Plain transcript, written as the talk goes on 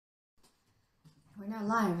We're now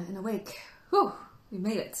live and awake. Whew, we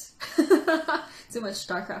made it. Too much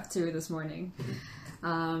StarCraft 2 this morning.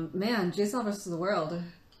 Man, GSL versus the world.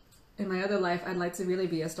 In my other life, I'd like to really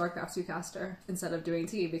be a StarCraft 2 caster instead of doing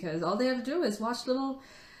T, because all they have to do is watch little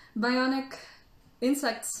bionic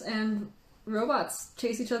insects and robots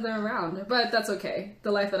chase each other around. But that's okay.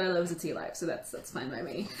 The life that I live is a T life, so that's fine by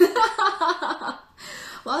me.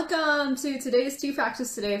 Welcome to today's T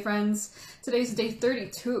practice today, friends. Today's day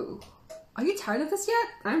 32. Are you tired of this yet?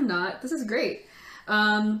 I'm not. This is great.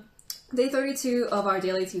 Day 32 of our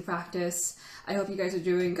daily T practice. I hope you guys are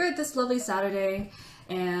doing good this lovely Saturday.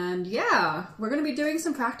 And yeah, we're going to be doing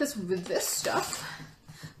some practice with this stuff.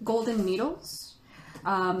 Golden needles.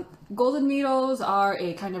 Golden needles are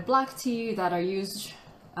a kind of black tea that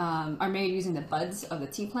are made using the buds of the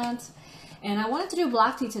tea plant. And I wanted to do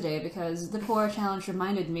black tea today because the pour challenge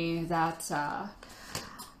reminded me that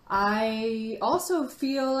I also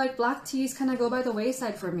feel like black teas kind of go by the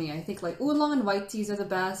wayside for me. I think like oolong and white teas are the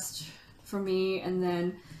best for me, and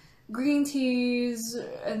then green teas,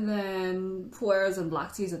 and then pu'ers and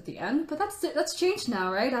black teas at the end. But that's changed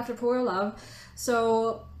now, right? After pu'er love.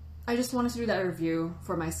 So I just wanted to do that review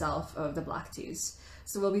for myself of the black teas.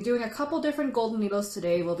 So we'll be doing a couple different golden needles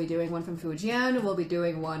today. We'll be doing one from Fujian, we'll be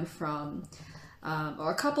doing one from,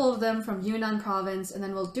 or a couple of them from Yunnan province, and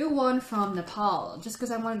then we'll do one from Nepal, just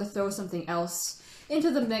because I wanted to throw something else into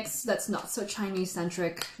the mix that's not so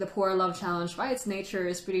Chinese-centric. The Pour Love Challenge, by its nature,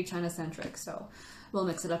 is pretty China-centric, so we'll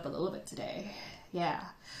mix it up a little bit today. Yeah.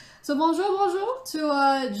 So bonjour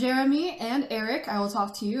to Jeremy and Eric. I will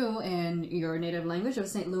talk to you in your native language of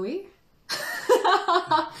St. Louis.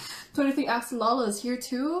 23 Axolala is here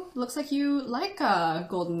too. Looks like you like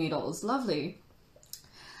golden needles. Lovely.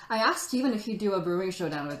 I asked Steven if he'd do a brewing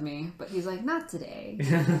showdown with me, but he's like, not today.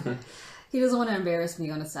 He doesn't want to embarrass me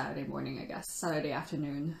on a Saturday morning, I guess. Saturday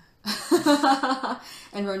afternoon.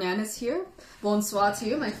 And Ronan is here. Bonsoir to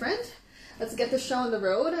you, my friend. Let's get the show on the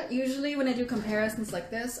road. Usually when I do comparisons like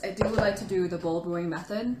this, I do like to do the bowl brewing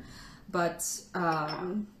method, but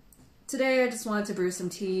today I just wanted to brew some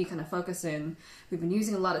tea, kind of focus in. We've been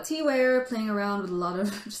using a lot of teaware, playing around with a lot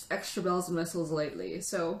of just extra bells and whistles lately,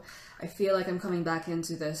 so I feel like I'm coming back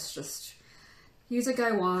into this, just use a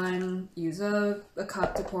gaiwan, use a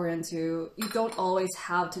cup to pour into. You don't always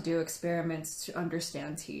have to do experiments to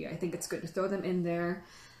understand tea. I think it's good to throw them in there.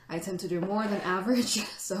 I tend to do more than average,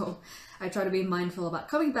 so I try to be mindful about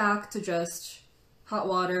coming back to just hot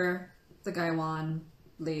water, the gaiwan,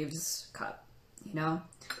 leaves, cup, you know?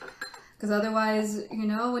 Because otherwise, you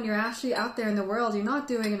know, when you're actually out there in the world, you're not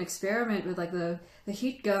doing an experiment with like the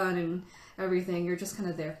heat gun and everything. You're just kind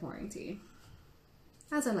of there pouring tea,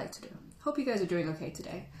 as I like to do. Hope you guys are doing okay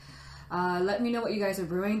today. Let me know what you guys are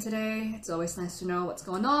brewing today. It's always nice to know what's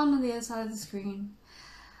going on the other side of the screen.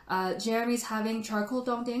 Jeremy's having charcoal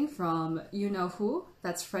dongding from you know who.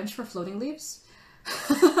 That's French for floating leaves.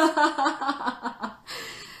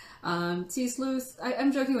 T. Sleuth,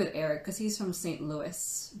 I'm joking with Eric because he's from St.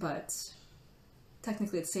 Louis, but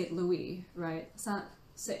technically it's St. Louis, right? It's not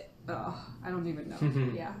I don't even know.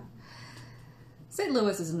 Yeah. St.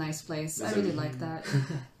 Louis is a nice place. I really like that.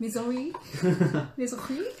 Missouri?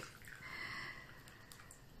 Missouri?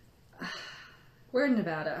 We're in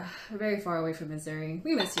Nevada. We're very far away from Missouri.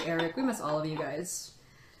 We miss you, Eric. We miss all of you guys.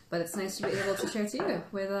 But it's nice to be able to share tea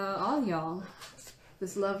with all y'all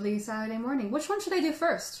this lovely Saturday morning. Which one should I do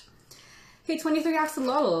first? Hey, 23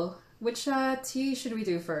 Axolotl, which tea should we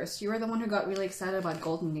do first? You were the one who got really excited about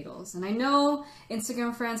golden needles. And I know,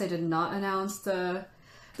 Instagram friends, I did not announce the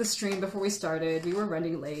stream before we started. We were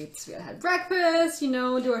running late. We had breakfast, you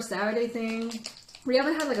know, do our Saturday thing. We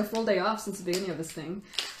haven't had like a full day off since the beginning of this thing,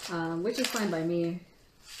 which is fine by me.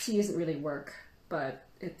 Tea isn't really work, but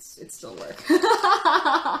it's still work.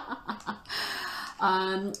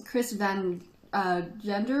 Chris Van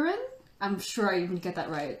Genderen? I'm sure I didn't get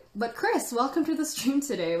that right. But Chris, welcome to the stream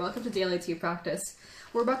today. Welcome to Daily Tea Practice.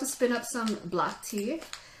 We're about to spin up some black tea,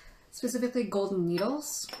 specifically golden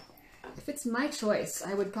needles. If it's my choice,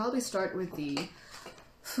 I would probably start with the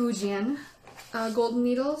Fujian golden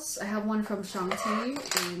needles. I have one from Shanghai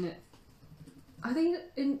in... Are they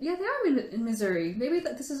in... Yeah, they are in Missouri. Maybe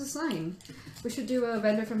this is a sign. We should do a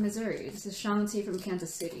vendor from Missouri. This is Shanghai from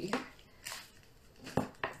Kansas City.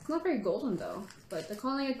 It's not very golden though, but they're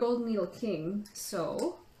calling it Golden Needle King,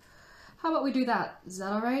 so how about we do that? Is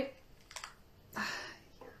that alright?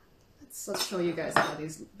 Let's show you guys how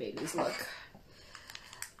these babies look.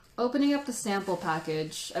 Opening up the sample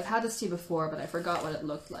package. I've had this tea before, but I forgot what it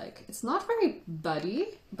looked like. It's not very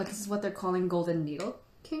buddy, but this is what they're calling Golden Needle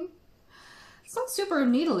King. It's not super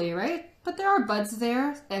needly, right? But there are buds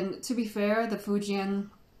there, and to be fair, the Fujian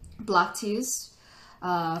black teas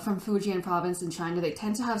from Fujian province in China. They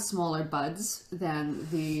tend to have smaller buds than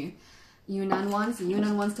the Yunnan ones. The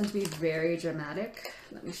Yunnan ones tend to be very dramatic.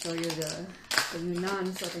 Let me show you the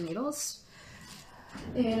Yunnan silver needles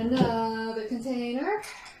in the container.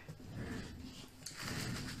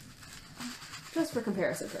 Just for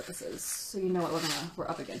comparison purposes, so you know what we're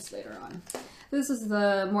up against later on. This is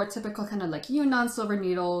the more typical kind of like Yunnan silver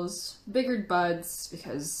needles, bigger buds,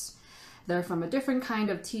 because they're from a different kind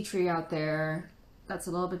of tea tree out there that's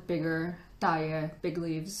a little bit bigger. Daya, big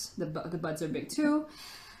leaves, the buds are big too.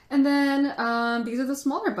 And then these are the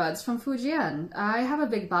smaller buds from Fujian. I have a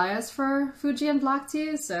big bias for Fujian black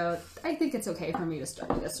tea, so I think it's okay for me to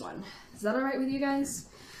start with this one. Is that alright with you guys?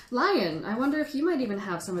 Lion, I wonder if you might even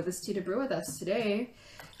have some of this tea to brew with us today.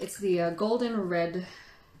 It's the golden red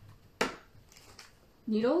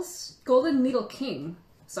needles? Golden Needle King.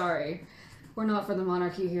 Sorry, we're not for the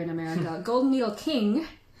monarchy here in America. Golden Needle King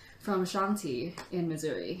from Shanti in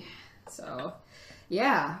Missouri. So,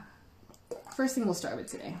 yeah. First thing we'll start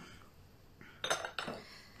with today.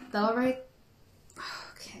 That alright?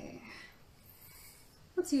 Okay.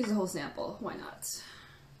 Let's use the whole sample. Why not?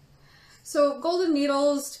 So golden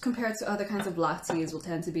needles, compared to other kinds of black teas, will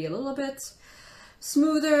tend to be a little bit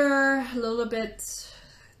smoother, a little bit,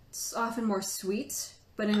 it's often more sweet,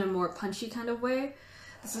 but in a more punchy kind of way.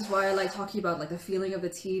 This is why I like talking about like the feeling of the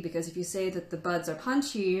tea, because if you say that the buds are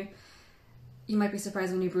punchy, you might be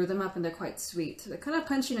surprised when you brew them up and they're quite sweet. They're kind of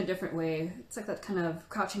punchy in a different way. It's like that kind of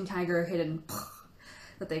crouching tiger hidden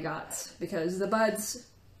that they got, because the buds,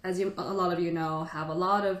 as a lot of you know, have a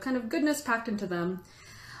lot of kind of goodness packed into them.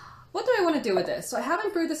 What do I want to do with this? So I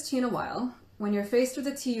haven't brewed this tea in a while. When you're faced with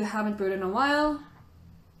a tea you haven't brewed in a while,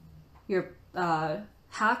 your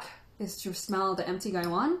hack is to smell the empty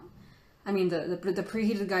gaiwan. I mean the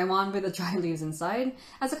preheated gaiwan with the dry leaves inside,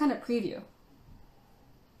 as a kind of preview.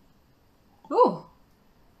 Ooh,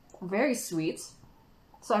 very sweet.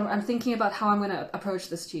 So I'm thinking about how I'm going to approach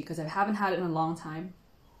this tea, because I haven't had it in a long time.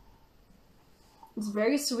 It's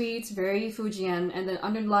very sweet, very Fujian, and then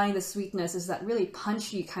underlying the sweetness is that really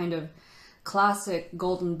punchy kind of classic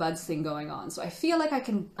golden buds thing going on. So I feel like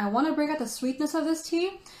I want to bring out the sweetness of this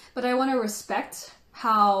tea, but I want to respect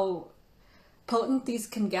how potent these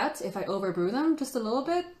can get if I overbrew them just a little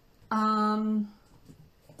bit.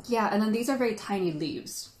 Yeah, and then these are very tiny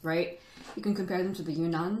leaves, right? You can compare them to the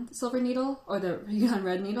Yunnan silver needle or the Yunnan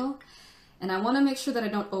red needle. And I want to make sure that I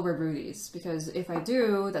don't overbrew these, because if I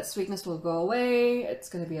do, that sweetness will go away. It's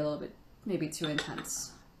going to be a little bit maybe too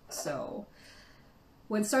intense. So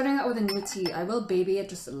when starting out with a new tea, I will baby it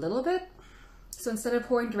just a little bit. So instead of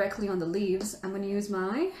pouring directly on the leaves, I'm going to use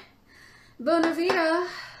my Bonavita.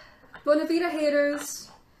 Bonavita haters.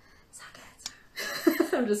 Suck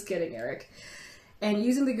it. I'm just kidding, Eric. And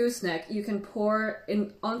using the gooseneck, you can pour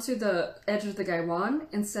onto the edge of the gaiwan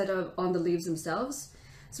instead of on the leaves themselves.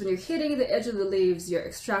 So when you're hitting the edge of the leaves, you're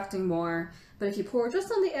extracting more. But if you pour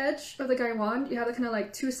just on the edge of the gaiwan, you have a kind of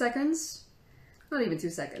like 2 seconds, not even 2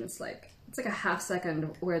 seconds, like it's like a half second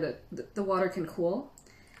where the water can cool.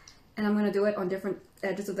 And I'm going to do it on different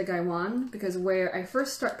edges of the gaiwan, because where I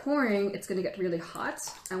first start pouring, it's going to get really hot.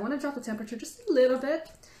 I want to drop the temperature just a little bit.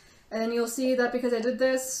 And then you'll see that because I did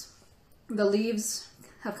this, the leaves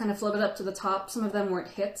have kind of floated up to the top. Some of them weren't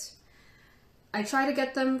hit. I try to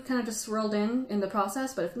get them kind of just swirled in the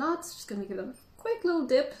process, but if not, just going to give them a quick little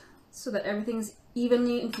dip so that everything's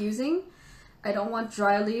evenly infusing. I don't want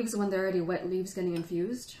dry leaves when they're already wet leaves getting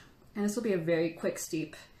infused. And this will be a very quick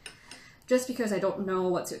steep, just because I don't know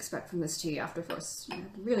what to expect from this tea after for a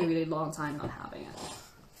really, really long time not having it.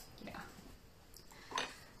 Yeah.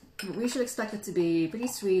 But we should expect it to be pretty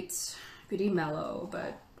sweet, pretty mellow,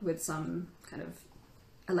 but with some kind of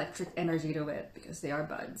electric energy to it, because they are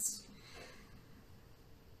buds.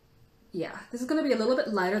 Yeah, this is going to be a little bit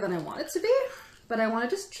lighter than I want it to be, but I want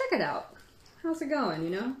to just check it out. How's it going, you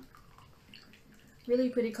know? Really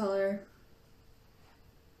pretty color.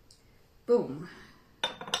 Boom.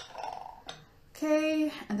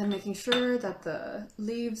 Okay, and then making sure that the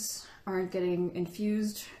leaves aren't getting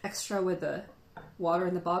infused extra with the water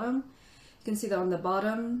in the bottom. You can see that on the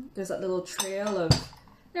bottom, there's that little trail of,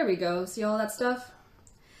 there we go, see all that stuff?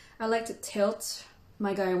 I like to tilt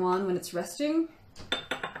my gaiwan when it's resting,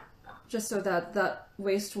 just so that that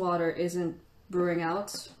wastewater isn't brewing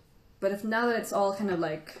out. But if now that it's all kind of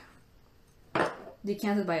like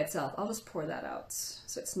decanted by itself, I'll just pour that out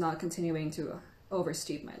so it's not continuing to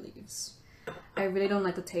oversteep my leaves. I really don't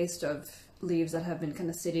like the taste of leaves that have been kind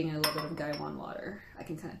of sitting in a little bit of gaiwan water. I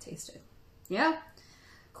can kind of taste it. Yeah?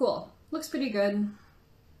 Cool. Looks pretty good.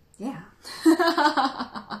 Yeah.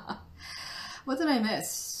 What did I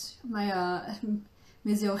miss? My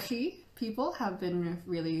Mizohi people have been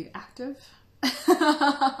really active.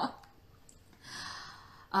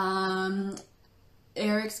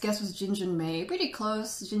 Eric's guess was Jinjin-mei. Pretty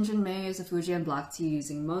close. Jinjin-mei is a Fujian black tea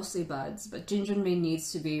using mostly buds, but Jinjin-mei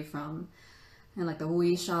needs to be from in like the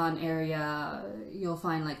Huishan area. You'll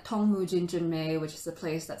find like Tongmu Jinjin-mei, which is the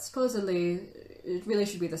place that supposedly it really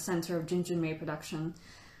should be the center of Jinjin-mei production.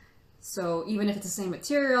 So even if it's the same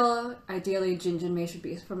material, ideally Jinjin-mei should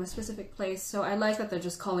be from a specific place. So I like that they're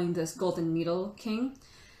just calling this Golden Needle King,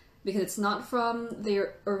 because it's not from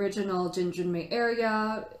the original Jinjin-mei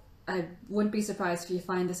area. I wouldn't be surprised if you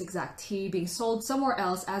find this exact tea being sold somewhere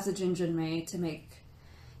else as a Jinjin-mei to make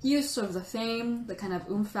use of the fame, the kind of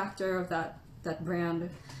oomph factor of that brand.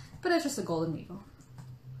 But it's just a Golden Needle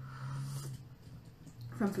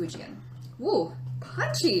from Fujian. Woo,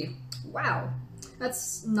 punchy! Wow.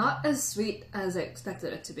 That's not as sweet as I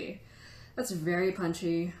expected it to be. That's very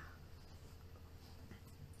punchy.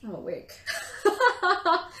 I'm awake.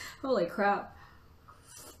 Holy crap.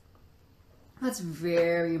 That's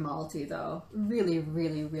very malty though. Really,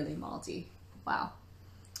 really, really malty. Wow.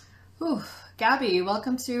 Whew. Gabby,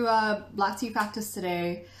 welcome to Black Tea Practice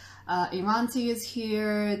today. Iranti is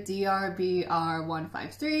here.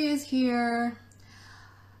 DRBR153 is here.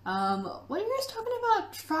 What are you guys talking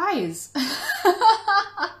about? Fries.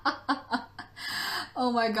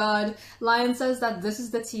 Oh my god. Lion says that this is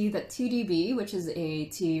the tea that TDB, which is a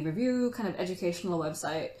tea review kind of educational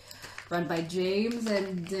website run by James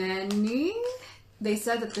and Danny. They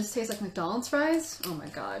said that this tastes like McDonald's fries. Oh my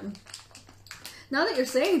god. Now that you're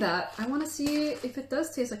saying that, I want to see if it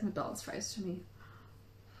does taste like McDonald's fries to me.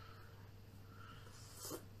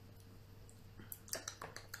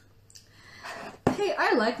 Hey,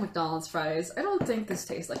 I like McDonald's fries. I don't think this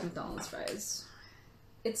tastes like McDonald's fries.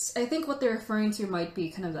 I think what they're referring to might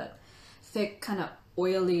be kind of that thick, kind of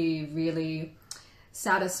oily, really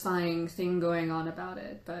satisfying thing going on about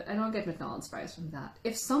it, but I don't get McDonald's fries from that.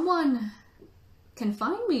 If someone can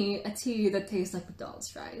find me a tea that tastes like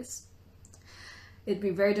McDonald's fries, it'd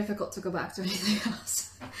be very difficult to go back to anything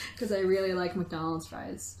else, because I really like McDonald's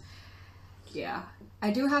fries. Yeah.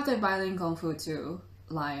 I do have the Bailing Kung Fu too,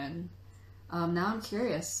 Lion. Now I'm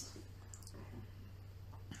curious.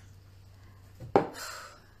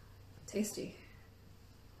 Tasty.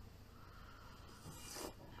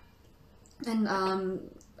 And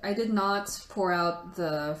I did not pour out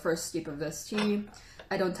the first steep of this tea.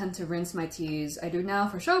 I don't tend to rinse my teas. I do now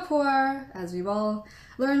for show pour, as we've all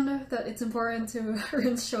learned that it's important to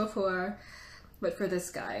rinse show pour. But for this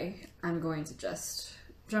guy, I'm going to just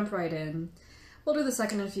jump right in. We'll do the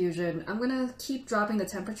second infusion. I'm gonna keep dropping the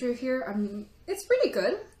temperature here. It's pretty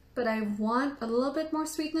good, but I want a little bit more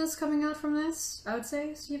sweetness coming out from this, I would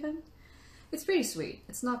say, Stephen. It's pretty sweet.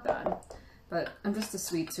 It's not bad, but I'm just a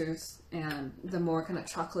sweet tooth, and the more kind of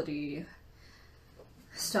chocolatey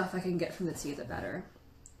stuff I can get from the tea, the better.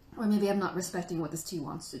 Or maybe I'm not respecting what this tea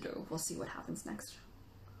wants to do. We'll see what happens next.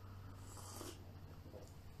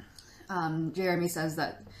 Jeremy says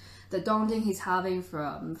that the dongding he's having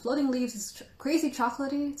from Floating Leaves is crazy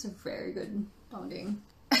chocolatey. It's a very good dongding.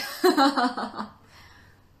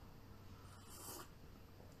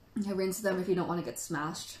 You rinse them if you don't want to get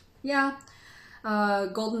smashed. Yeah,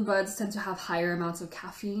 golden buds tend to have higher amounts of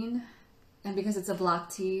caffeine, and because it's a black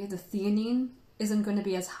tea, the theanine isn't going to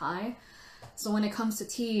be as high. So when it comes to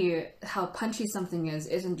tea, how punchy something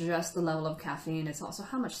isn't just the level of caffeine, it's also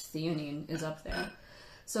how much theanine is up there.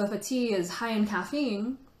 So if a tea is high in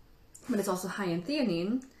caffeine, but it's also high in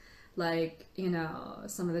theanine, like, you know,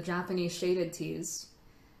 some of the Japanese shaded teas,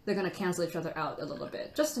 they're going to cancel each other out a little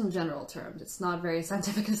bit, just in general terms. It's not very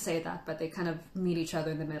scientific to say that, but they kind of meet each other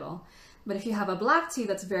in the middle. But if you have a black tea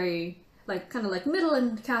that's very, like, kind of like middle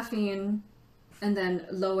in caffeine and then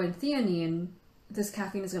low in theanine, this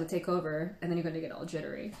caffeine is going to take over, and then you're going to get all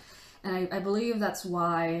jittery. And I believe that's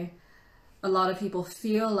why a lot of people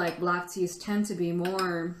feel like black teas tend to be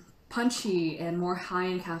more punchy and more high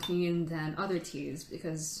in caffeine than other teas,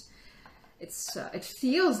 because it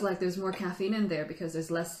feels like there's more caffeine in there because there's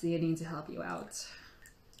less theanine to help you out.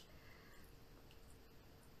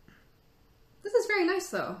 This is very nice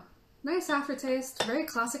though. Nice aftertaste, very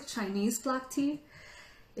classic Chinese black tea.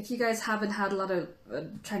 If you guys haven't had a lot of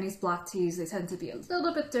Chinese black teas, they tend to be a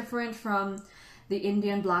little bit different from the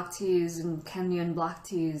Indian black teas and Kenyan black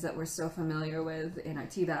teas that we're so familiar with in our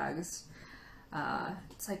tea bags.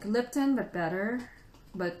 It's like Lipton, but better,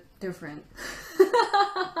 but different.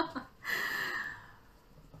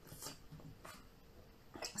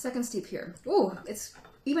 Second steep here. Ooh, it's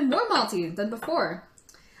even more malty than before.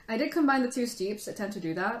 I did combine the two steeps, I tend to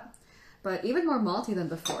do that, but even more malty than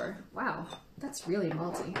before. Wow, that's really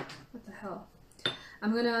malty. What the hell?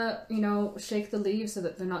 I'm gonna, you know, shake the leaves so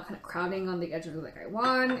that they're not kind of crowding on the edge of the like I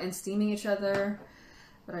want and steaming each other.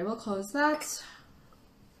 But I will close that.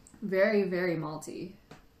 Very, very malty.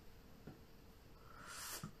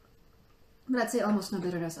 But I'd say almost no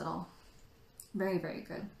bitterness at all. Very, very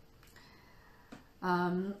good.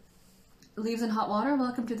 Leaves in hot water,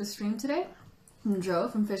 welcome to the stream today. Joe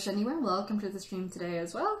from Fish Anywhere, welcome to the stream today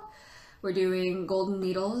as well. We're doing Golden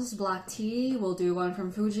Needles, black tea. We'll do one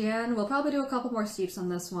from Fujian. We'll probably do a couple more steeps on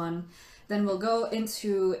this one. Then we'll go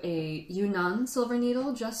into a Yunnan silver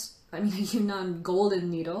needle, a Yunnan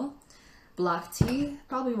golden needle, black tea.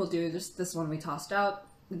 Probably we'll do just this one we tossed out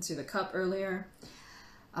into the cup earlier.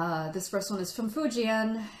 This first one is from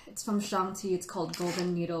Fujian. It's from Shangti. It's called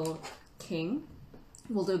Golden Needle King.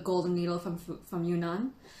 We'll do Golden Needle from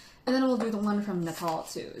Yunnan. And then we'll do the one from Nepal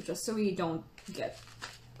too, just so we don't get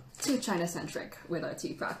too China-centric with our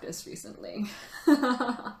tea practice recently.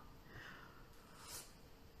 And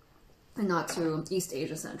not too East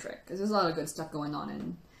Asia-centric, because there's a lot of good stuff going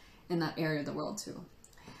on in that area of the world too.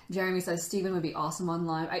 Jeremy says Steven would be awesome on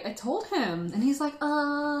live. I told him, and he's like,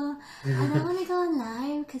 I don't want to go on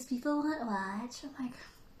live because people won't watch. I'm like,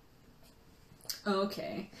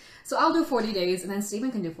 okay. So I'll do 40 days, and then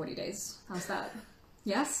Steven can do 40 days. How's that?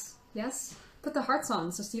 Yes? Yes? Put the hearts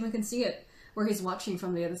on so Steven can see it, where he's watching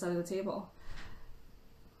from the other side of the table.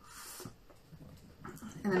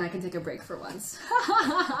 And then I can take a break for once.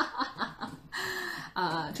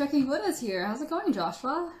 Trekking Buddha's here. How's it going,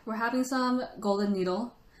 Joshua? We're having some Golden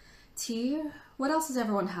Needle tea. What else is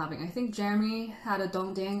everyone having? I think Jeremy had a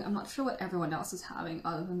dongding. I'm not sure what everyone else is having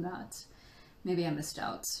other than that. Maybe I missed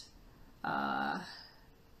out.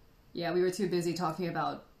 Yeah, we were too busy talking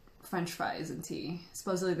about French fries and tea.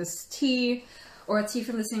 Supposedly this tea, or a tea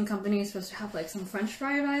from the same company, is supposed to have like some French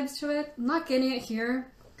fry vibes to it. I'm not getting it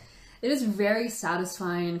here. It is very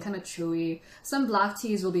satisfying, kind of chewy. Some black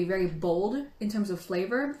teas will be very bold in terms of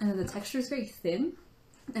flavor, and then the texture is very thin,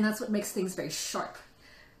 and that's what makes things very sharp.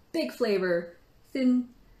 Big flavor, thin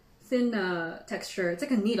texture. It's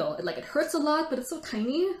like a needle. It hurts a lot, but it's so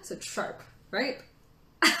tiny, so it's sharp, right?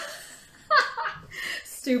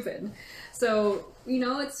 Stupid. So, you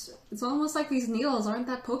know, it's almost like these needles aren't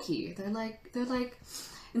that pokey. They're like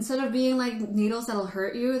instead of being like needles that'll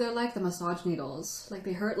hurt you, they're like the massage needles. Like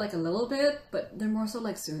they hurt like a little bit, but they're more so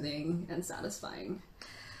like soothing and satisfying.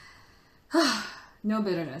 No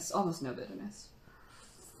bitterness, almost no bitterness.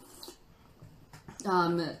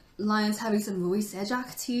 Lion's having some Mui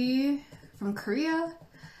Sejak tea from Korea.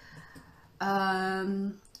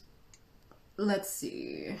 Let's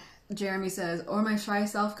see. Jeremy says, or my shy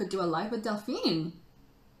self could do a live with Delphine.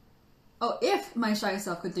 Oh, if my shy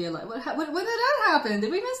self could do a live. When did that happen? Did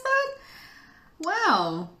we miss that?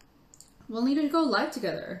 Wow. We'll need to go live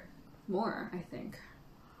together more, I think.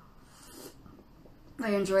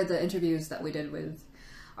 I enjoyed the interviews that we did with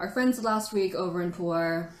our friends last week over in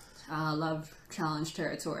Pu'er, Love Challenge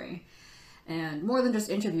territory. And more than just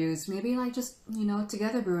interviews, maybe like just, you know,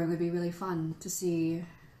 together brewing would be really fun to see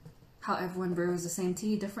how everyone brews the same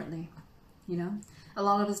tea differently, you know? A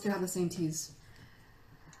lot of us do have the same teas.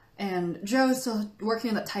 And Joe is still working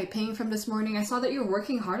on that Taiping from this morning. I saw that you were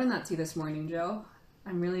working hard on that tea this morning, Joe.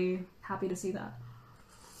 I'm really happy to see that.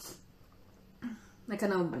 I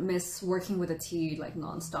kind of miss working with a tea like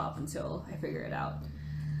non-stop until I figure it out.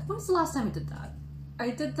 When was the last time I did that? I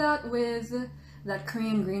did that with that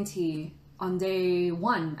Korean green tea on day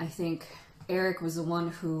 1, I think. Eric was the one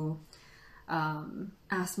who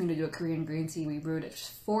asked me to do a Korean green tea. We brewed it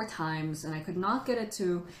 4 times and I could not get it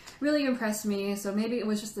to really impress me, so maybe it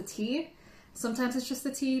was just the tea. Sometimes it's just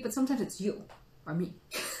the tea, but sometimes it's you or me.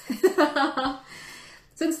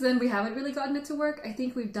 Since then we haven't really gotten it to work. I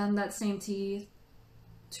think we've done that same tea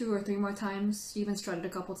 2 or 3 more times, even tried it a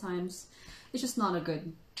couple times. It's just not a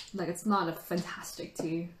good, like it's not a fantastic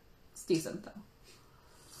tea. It's decent though.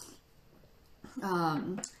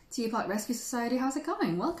 Teapot Rescue Society, how's it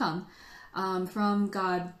going? Welcome. From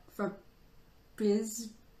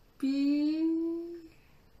Bisbee,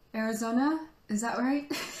 Arizona. Is that right?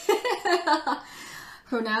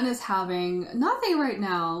 Pronan is having nothing right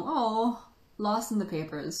now. Oh, lost in the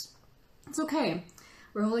papers. It's okay.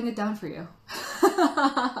 We're holding it down for you.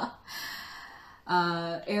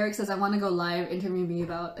 Eric says, I want to go live. Interview me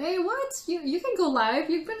about, hey, what? You can go live.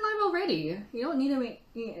 You've been live already. You don't need to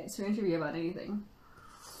interview about anything.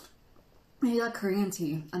 Maybe like Korean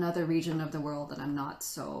tea, another region of the world that I'm not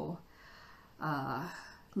so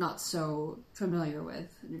familiar with.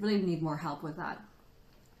 You really need more help with that.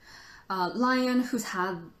 Lion, who's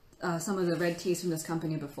had some of the red teas from this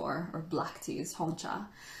company before, or black teas, Hongcha.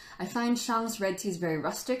 I find Shang's red teas very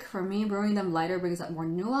rustic. For me, brewing them lighter brings out more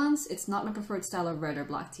nuance. It's not my preferred style of red or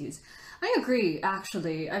black teas. I agree,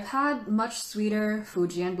 actually. I've had much sweeter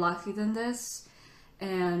Fujian black tea than this,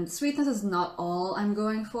 and sweetness is not all I'm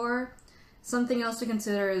going for. Something else to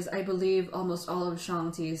consider is I believe almost all of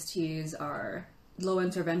Shang Tea's teas are low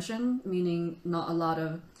intervention, meaning not a lot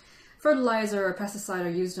of fertilizer or pesticide are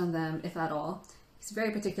used on them, if at all. He's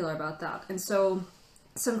very particular about that. And so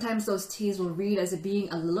sometimes those teas will read as it being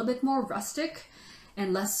a little bit more rustic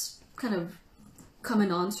and less kind of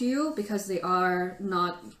coming on to you because they are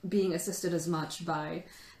not being assisted as much by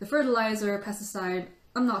the fertilizer, pesticide.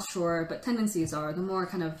 I'm not sure, but tendencies are the more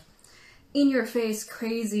kind of in your face,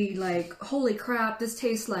 crazy, like, holy crap, this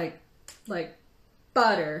tastes like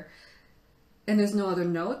butter and there's no other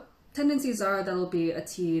note. Tendencies are that'll be a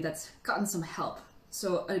tea that's gotten some help.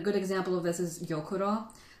 So a good example of this is Yokuro.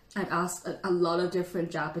 I've asked a lot of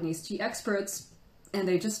different Japanese tea experts, and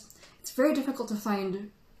it's very difficult to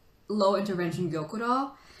find low intervention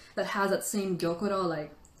Gyokuro that has that same Gyokuro,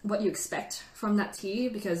 like what you expect from that tea,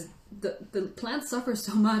 because the plant suffers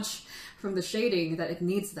so much from the shading that it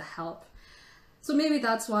needs the help. So maybe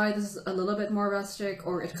that's why this is a little bit more rustic,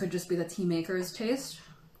 or it could just be the tea maker's taste.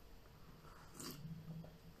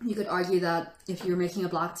 You could argue that if you're making a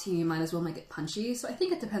black tea, you might as well make it punchy. So I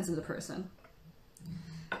think it depends on the person.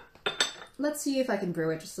 Let's see if I can brew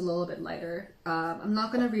it just a little bit lighter. I'm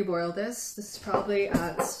not going to reboil this. This is probably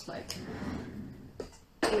at like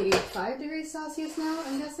 85 degrees Celsius now,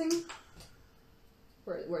 I'm guessing.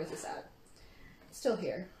 Where is this at? It's still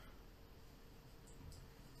here.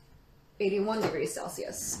 81 degrees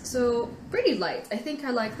Celsius. So pretty light. I think I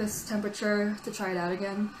like this temperature to try it out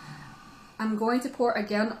again. I'm going to pour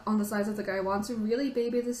again on the sides of the guy. I want to really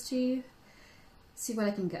baby this tea. See what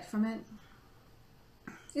I can get from it.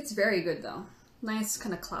 It's very good though. Nice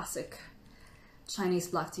kind of classic Chinese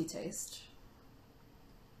black tea taste.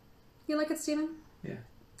 You like it, Steven? Yeah.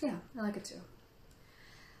 Yeah, I like it too.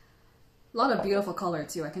 A lot of beautiful color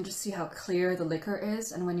too. I can just see how clear the liquor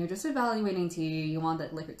is, and when you're just evaluating tea, you want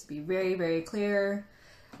that liquor to be very, very clear,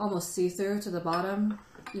 almost see-through to the bottom.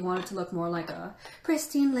 You want it to look more like a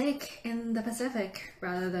pristine lake in the Pacific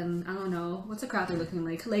rather than, I don't know, what's a crappy looking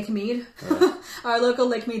lake? Lake Mead? Yeah. Our local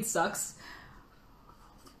Lake Mead sucks.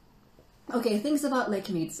 Okay, things about Lake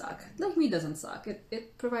Mead suck. Lake Mead doesn't suck.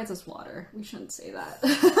 It provides us water. We shouldn't say that.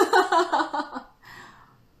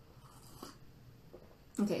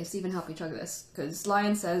 Okay, Stephen, help me chug this, because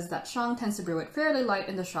Lion says that Shang tends to brew it fairly light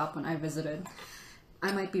in the shop when I visited.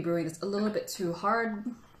 I might be brewing this a little bit too hard.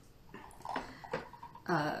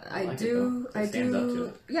 I do. It stands up to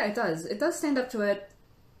it. Yeah, it does. It does stand up to it.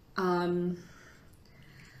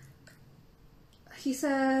 He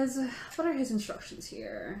says, what are his instructions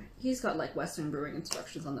here? He's got like Western brewing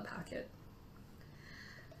instructions on the packet.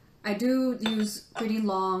 I do use pretty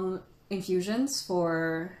long infusions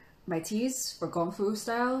for my teas, for Gongfu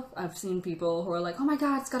style. I've seen people who are like, oh my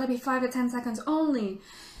god, it's gotta be 5 to 10 seconds only.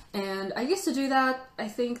 And I used to do that. I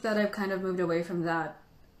think that I've kind of moved away from that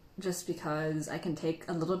just because I can take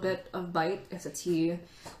a little bit of bite if the tea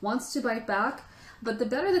wants to bite back. But the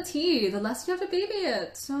better the tea, the less you have to baby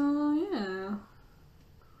it. So, yeah.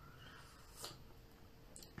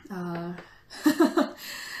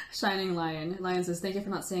 Shining Lion. Lion says, thank you for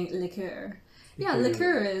not saying liqueur. Yeah,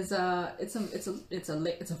 liqueur is it's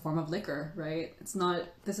a form of liquor, right? It's not,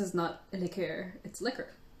 this is not a liqueur, it's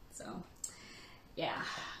liquor. So, yeah.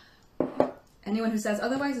 Anyone who says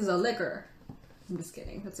otherwise is a liquor. I'm just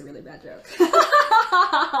kidding. That's a really bad joke.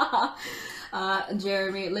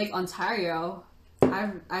 Jeremy, Lake Ontario.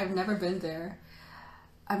 I've never been there.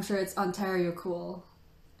 I'm sure it's Ontario cool.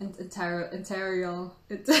 Ontario.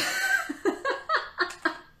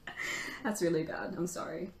 That's really bad. I'm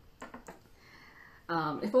sorry.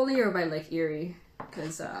 If only you were by Lake Erie,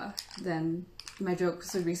 because then my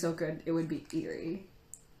jokes would be so good it would be eerie.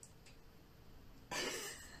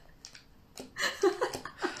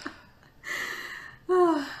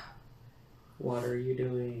 What are you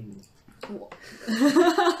doing?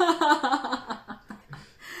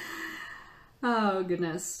 Oh,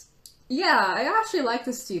 goodness. Yeah, I actually like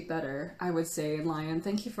this tea better, I would say, Lion.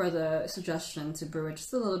 Thank you for the suggestion to brew it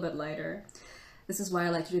just a little bit lighter. This is why I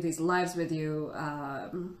like to do these lives with you.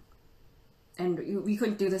 And we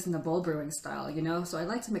couldn't do this in the bowl brewing style, you know? So I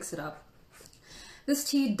like to mix it up. This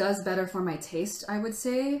tea does better for my taste, I would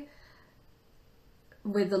say,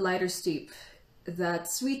 with the lighter steep.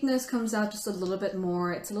 That sweetness comes out just a little bit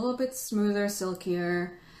more. It's a little bit smoother,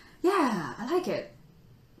 silkier. Yeah, I like it.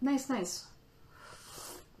 Nice, nice.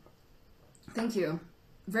 Thank you.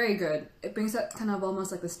 Very good. It brings out kind of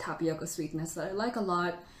almost like this tapioca sweetness that I like a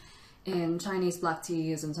lot. in Chinese black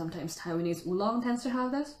teas, and sometimes Taiwanese oolong tends to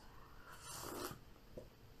have this.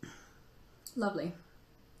 Lovely.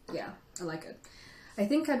 Yeah, I like it. I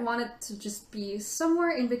think I'd want it to just be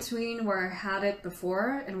somewhere in between where I had it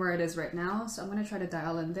before and where it is right now. So I'm going to try to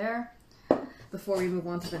dial in there before we move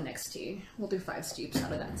on to the next tea. We'll do 5 steeps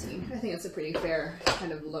out of that tea. I think it's a pretty fair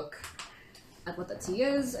kind of look at what the tea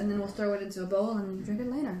is, and then we'll throw it into a bowl and drink it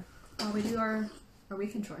later while we do our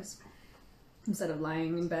weekend chores instead of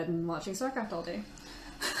lying in bed and watching StarCraft all day.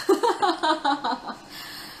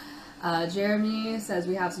 Jeremy says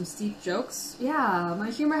we have some steep jokes. Yeah, my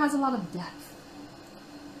humor has a lot of depth.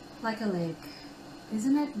 Like a lake.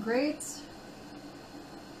 Isn't it great?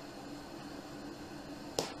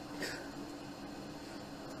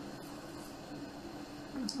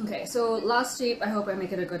 Okay, so last steep, I hope I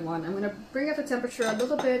make it a good one. I'm going to bring up the temperature a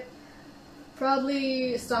little bit.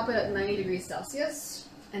 Probably stop it at 90 degrees Celsius.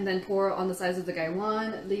 And then pour on the sides of the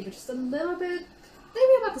gaiwan. Leave it just a little bit.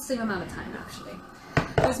 Maybe about the same amount of time, actually.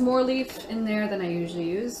 There's more leaf in there than I usually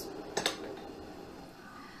use.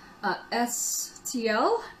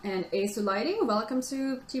 STL and Asu Lighting, welcome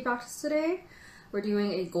to tea practice today. We're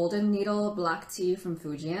doing a golden needle black tea from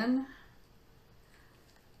Fujian.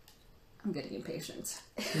 I'm getting impatient.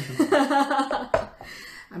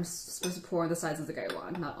 I'm supposed to pour on the sides of the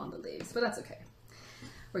gaiwan, not on the leaves, but that's okay.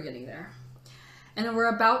 We're getting there. And then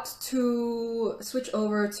we're about to switch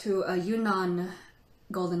over to a Yunnan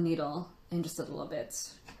golden needle in just a little bit.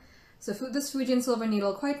 So this Fujian silver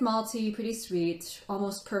needle, quite malty, pretty sweet,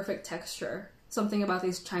 almost perfect texture. Something about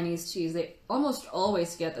these Chinese teas, they almost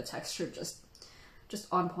always get the texture just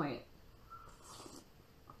on point.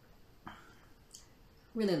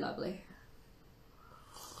 Really lovely.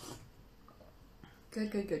 Good,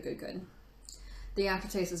 good, good, good, good. The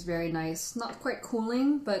aftertaste is very nice. Not quite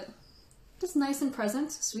cooling, but just nice and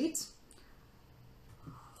present, sweet.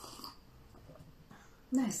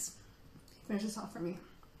 Nice. Finish this off for me.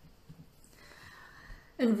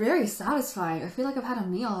 And very satisfying. I feel like I've had a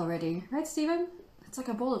meal already. Right, Steven? It's like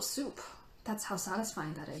a bowl of soup. That's how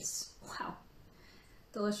satisfying that is. Wow.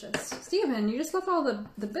 Delicious. Steven, you just left all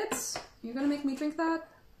the bits. You're gonna make me drink that?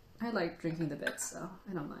 I like drinking the bits, so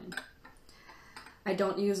I don't mind. I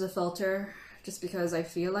don't use a filter just because I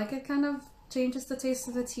feel like it kind of changes the taste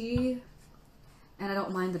of the tea. And I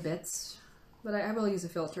don't mind the bits. But I will use a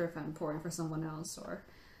filter if I'm pouring for someone else, or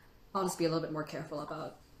I'll just be a little bit more careful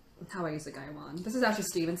about how I use the gaiwan. This is actually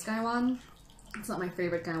Steven's gaiwan. It's not my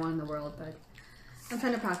favorite gaiwan in the world, but I'm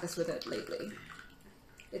trying to practice with it lately.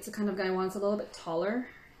 It's a kind of gaiwan that's a little bit taller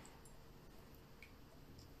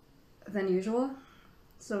than usual.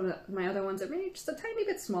 So my other ones are maybe just a tiny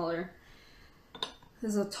bit smaller.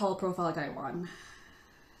 This is a tall profile gaiwan.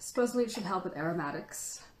 Supposedly it should help with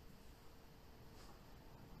aromatics.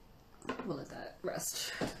 We'll let that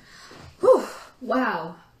rest. Whew!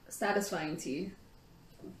 Wow! Satisfying tea.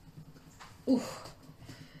 Ooh.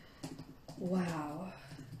 Wow.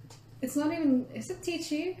 It's not even... Is it tea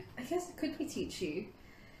chi? I guess it could be tea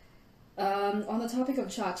chi. On the topic of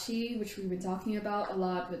cha chi, which we've been talking about a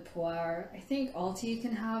lot with pu'er, I think all tea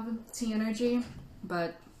can have tea energy,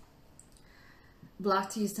 but black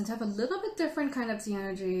teas tend to have a little bit different kind of tea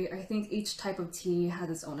energy. I think each type of tea has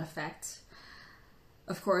its own effect.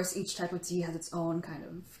 Of course, each type of tea has its own kind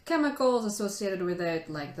of chemicals associated with it,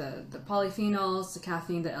 like the polyphenols, the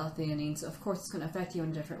caffeine, the L-theanine. So of course it's going to affect you in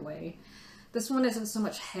a different way. This one isn't so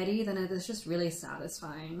much heady, than it is just really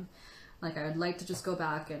satisfying. Like, I would like to just go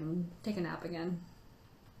back and take a nap again.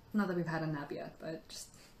 Not that we've had a nap yet, but just...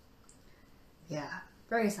 yeah,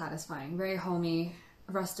 very satisfying, very homey.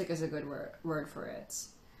 Rustic is a good word for it.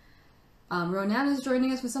 Ronan is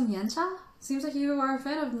joining us with some yancha. Seems like you are a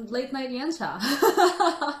fan of late night yancha.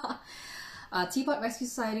 Teapot Rescue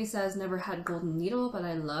Society says, never had golden needle, but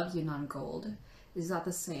I love Yunnan Gold. Is that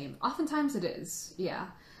the same? Oftentimes it is, yeah.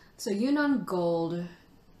 So Yunnan Gold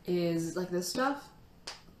is like this stuff.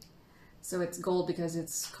 So it's gold because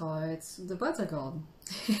the buds are gold.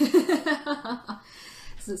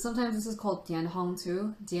 So sometimes this is called Dian Hong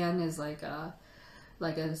too. Dian is like a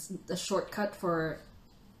shortcut for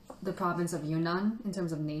the province of Yunnan in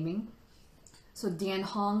terms of naming. So Dian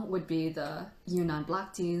Hong would be the Yunnan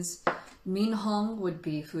black teas. Min Hong would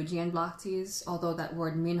be Fujian black teas, although that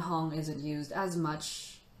word Min Hong isn't used as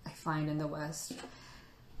much, I find, in the West.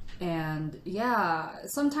 And yeah,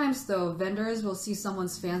 sometimes though, vendors will see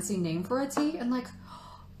someone's fancy name for a tea and like,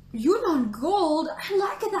 Yunnan Gold? I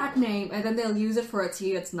like that name! And then they'll use it for a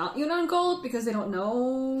tea that's not Yunnan Gold because they don't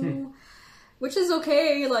know. Which is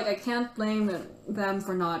okay, like I can't blame them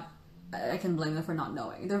for not I can blame them for not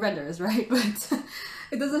knowing. They're vendors, right? But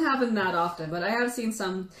it doesn't happen that often. But I have seen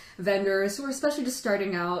some vendors who are especially just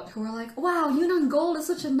starting out who are like, wow, Yunnan Gold is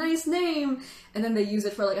such a nice name. And then they use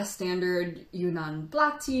it for like a standard Yunnan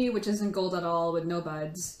black tea, which isn't gold at all with no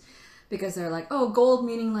buds. Because they're like, oh, gold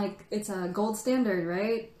meaning like it's a gold standard,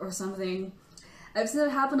 right? Or something. I've seen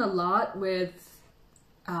it happen a lot with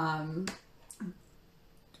Taiwanese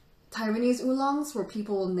oolongs where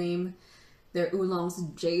people will name their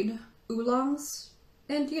oolongs jade oolongs.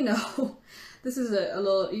 And you know, this is a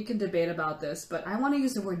little, you can debate about this, but I want to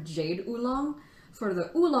use the word jade oolong for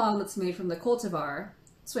the oolong that's made from the cultivar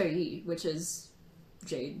Sui Yi, which is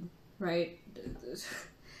jade, right?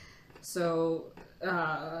 So,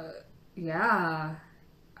 yeah.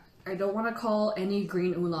 I don't want to call any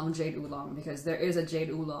green oolong jade oolong because there is a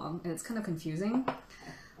jade oolong and it's kind of confusing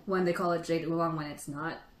when they call it jade oolong when it's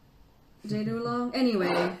not jade oolong.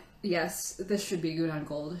 Anyway, yes, this should be Yunnan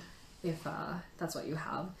Gold if that's what you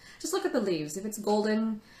have. Just look at the leaves. If it's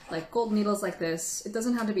golden, like gold needles like this, it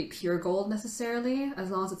doesn't have to be pure gold necessarily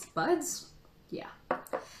as long as it's buds. Yeah.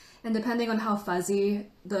 And depending on how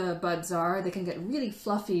fuzzy the buds are, they can get really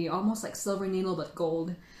fluffy, almost like silver needle but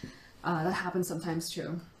gold. That happens sometimes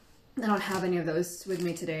too. I don't have any of those with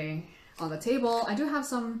me today on the table. I do have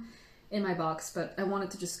some in my box, but I wanted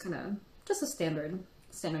to just kind of, just a standard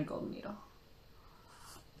golden needle.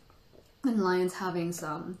 And Lion's having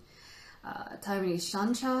some Taiwanese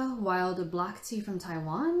shancha, wild black tea from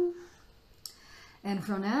Taiwan. And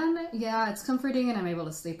Fronan, yeah, it's comforting and I'm able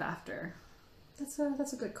to sleep after.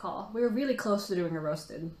 That's a good call. We were really close to doing a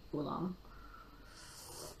roasted oolong.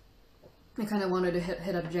 I kind of wanted to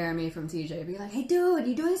hit up Jeremy from TJ, be like, hey dude,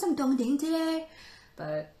 you doing some dongding today?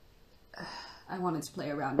 But I wanted to play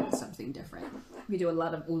around with something different. We do a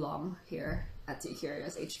lot of oolong here at Tea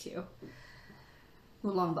Curious HQ.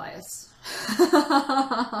 Oolong bias.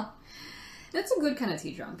 It's a good kind of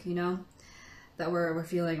tea drunk, you know, that we're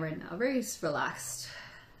feeling right now. Very relaxed,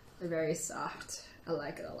 very soft. I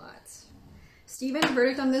like it a lot. Steven,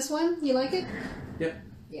 verdict on this one? You like it? Yep.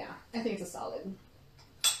 Yeah, I think it's a solid.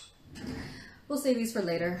 We'll save these for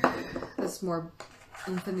later. There's more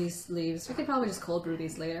oomph in these leaves. We could probably just cold brew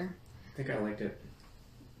these later. I think I liked it.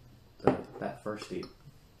 That first steep.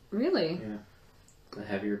 Really? Yeah. The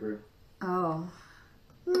heavier brew. Oh.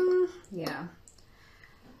 Yeah.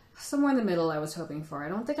 Somewhere in the middle I was hoping for. I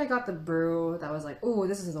don't think I got the brew that was like, oh,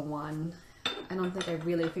 this is the one. I don't think I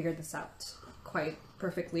really figured this out quite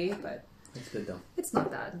perfectly, but... It's good though. It's not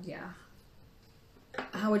bad, yeah.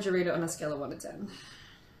 How would you rate it on a scale of 1 to 10?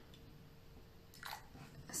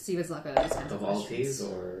 Steven's not good at these kinds of all questions. teas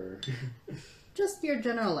or Just your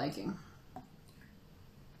general liking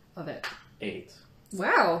of it. 8.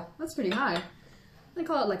 Wow, that's pretty high. I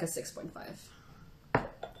call it like a 6.5.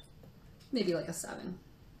 Maybe like a 7.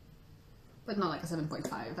 But not like a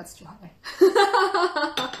 7.5, that's too high.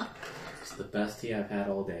 It's the best tea I've had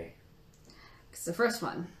all day. It's the first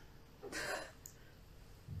one.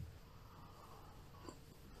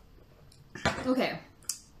 Okay,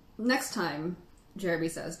 next time, Jeremy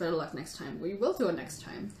says, better luck next time. We will do it next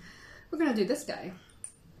time. We're gonna do this guy.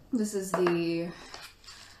 This is the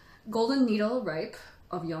Golden Needle Ripe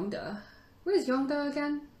of Yongda. Where is Yongda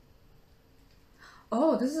again?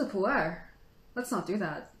 Oh, this is a pu'er. Let's not do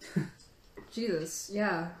that. Jesus,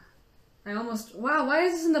 yeah. I almost... Wow, why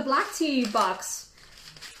is this in the black tea box?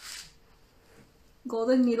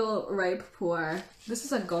 Golden Needle Ripe pu'er. This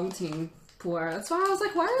is a Gongting pu'er. That's why I was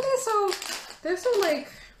like, why are they so... They're so like...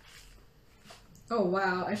 Oh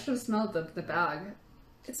wow, I should have smelled the bag.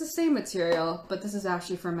 It's the same material, but this is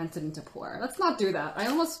actually fermented into pu'er. Let's not do that. I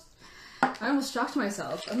almost shocked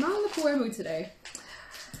myself. I'm not in the pu'er mood today.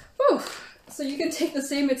 Whew. So you can take the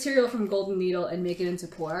same material from Golden Needle and make it into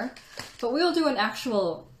pu'er, but we'll do an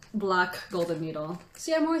actual black Golden Needle.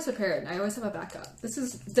 See, I'm always prepared. I always have a backup. This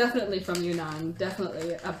is definitely from Yunnan.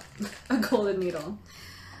 Definitely a Golden Needle.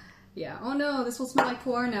 Yeah. Oh no, this will smell like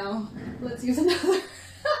pu'er now. Let's use another.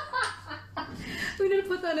 We need to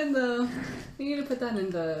put that in the. We need to put that in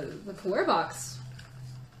the pu'er box.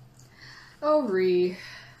 Oh Ree.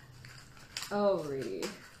 Oh Ree.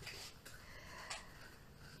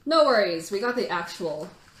 No worries. We got the actual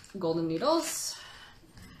golden needles.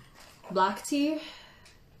 Black tea.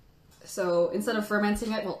 So instead of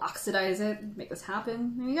fermenting it, we'll oxidize it. Make this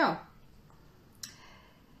happen. There you go.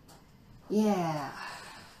 Yeah.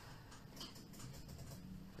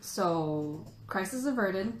 So, crisis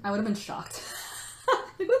averted. I would have been shocked.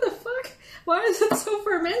 Like, what the fuck? Why is it so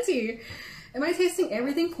fermenty? Am I tasting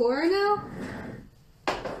everything pu'er now?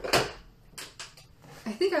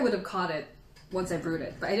 I think I would have caught it once I brewed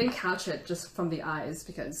it, but I didn't catch it just from the eyes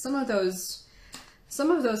because some of those Some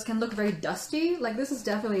of those can look very dusty. Like this is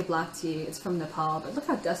definitely black tea. It's from Nepal, but look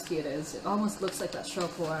how dusty it is. It almost looks like that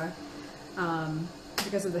shopur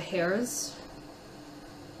because of the hairs.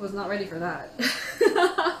 Was not ready for that.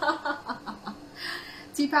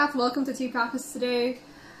 Teapath, welcome to Tea Practice today.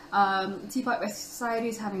 Teapot Rescue Society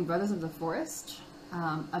is having Brothers of the Forest,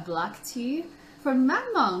 a black tea from Mad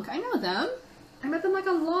Monk. I know them. I met them like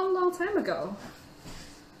a long, long time ago.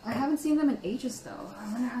 I haven't seen them in ages though.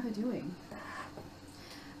 I wonder how they're doing.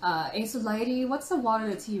 Ace of Lighty, what's the water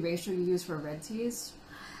to tea ratio you use for red teas?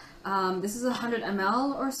 This is 100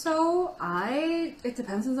 ml or so. It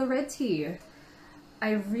depends on the red tea.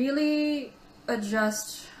 I really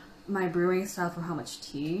adjust my brewing style for how much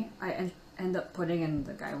tea I end up putting in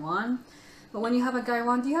the gaiwan. But when you have a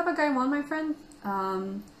gaiwan, do you have a gaiwan, my friend?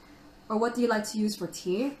 Or what do you like to use for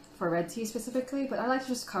tea? For red tea specifically? But I like to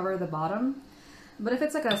just cover the bottom. But if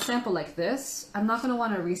it's like a sample like this, I'm not going to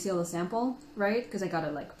want to reseal the sample, right? Because I got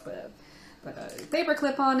to like put a paper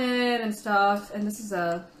clip on it and stuff. And this is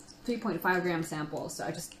a 3.5 gram sample, so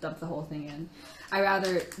I just dump the whole thing in. I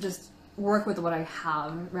rather just work with what I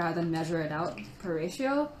have rather than measure it out per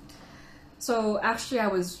ratio. So actually I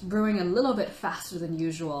was brewing a little bit faster than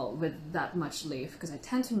usual with that much leaf because I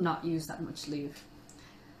tend to not use that much leaf.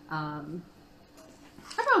 Around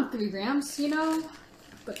 3 grams, you know?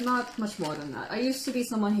 But not much more than that. I used to be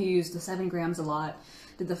someone who used the 7 grams a lot,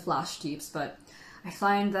 did the flash deeps, but I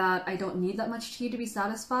find that I don't need that much tea to be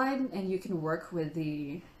satisfied, and you can work with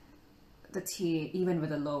the tea even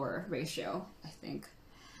with a lower ratio, I think.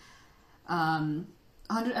 100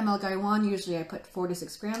 ml gaiwan, usually I put 4 to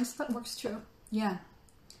 6 grams. That works too. Yeah.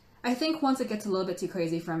 I think once it gets a little bit too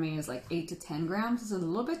crazy for me is like 8 to 10 grams is a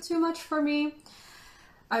little bit too much for me.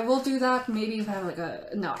 I will do that maybe if I have like a,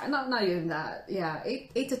 no, not even that. Yeah,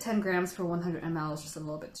 8 to 10 grams for 100 ml is just a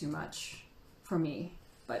little bit too much for me.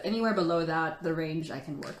 But anywhere below that, the range I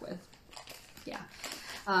can work with. Yeah.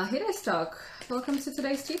 Hide Stock, welcome to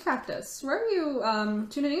today's tea practice. Where are you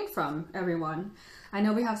tuning in from, everyone? I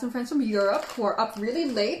know we have some friends from Europe who are up really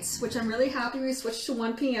late, which I'm really happy we switched to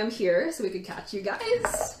 1 p.m. here so we could catch you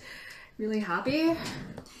guys. Really happy.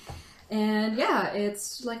 And yeah,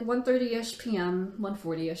 it's like 1:30-ish p.m.,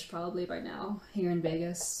 1:40-ish probably by now here in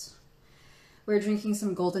Vegas. We're drinking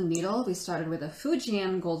some Golden Needle. We started with a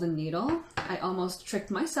Fujian Golden Needle. I almost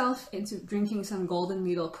tricked myself into drinking some Golden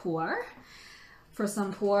Needle pu'er. For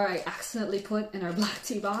some pu'er I accidentally put in our black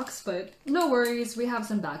tea box, but no worries, we have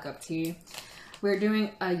some backup tea. We're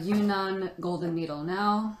doing a Yunnan Golden Needle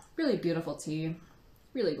now. Really beautiful tea.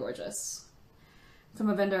 Really gorgeous. From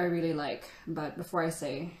a vendor I really like, but before I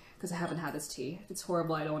say, because I haven't had this tea, if it's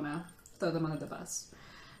horrible, I don't want to throw them under the bus.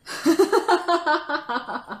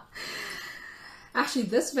 Actually,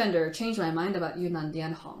 this vendor changed my mind about Yunnan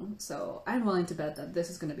Dianhong, so I'm willing to bet that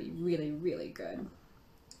this is going to be really, really good.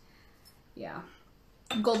 Yeah.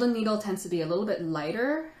 Golden Needle tends to be a little bit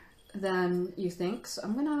lighter than you think, so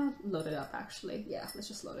I'm going to load it up, actually. Yeah, let's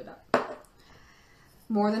just load it up.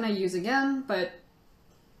 More than I use again, but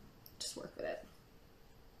just work with it.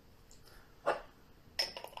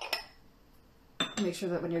 Make sure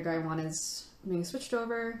that when your gaiwan is being switched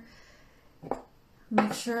over,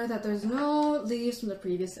 make sure that there's no leaves from the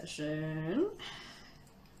previous session.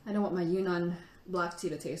 I don't want my Yunnan black tea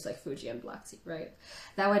to taste like Fujian black tea, right?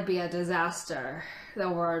 That would be a disaster. The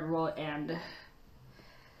world will end.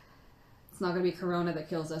 It's not going to be Corona that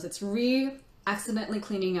kills us. It's accidentally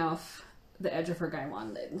cleaning off the edge of her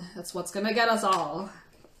gaiwan lid. That's what's going to get us all.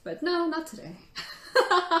 But no, not today.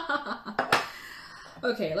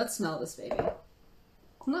 Okay, let's smell this baby.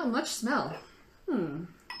 Not much smell.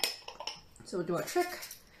 So we'll do a trick.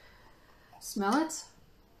 Smell it.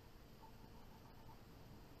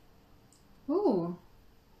 Ooh.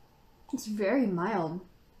 It's very mild,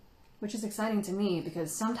 which is exciting to me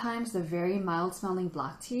because sometimes the very mild smelling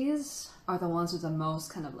black teas are the ones with the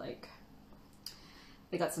most kind of like,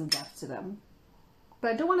 they got some depth to them.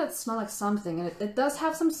 But I don't want it to smell like something, and it does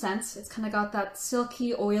have some scent. It's kind of got that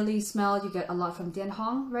silky, oily smell you get a lot from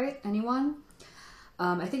Dianhong, right? Anyone?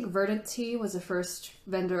 I think Verdant Tea was the first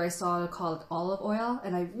vendor I saw called olive oil,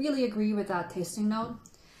 and I really agree with that tasting note.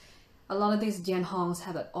 A lot of these Dianhongs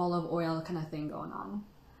have that olive oil kind of thing going on.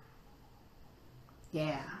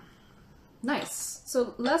 Yeah. Nice.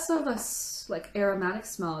 So less of a like aromatic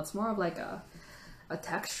smell, it's more of like a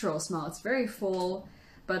textural smell. It's very full,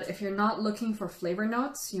 but if you're not looking for flavor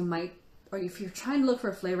notes, you might, or if you're trying to look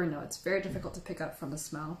for flavor notes, it's very difficult to pick up from the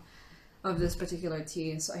smell of this particular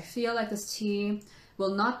tea. So I feel like this tea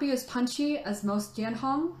will not be as punchy as most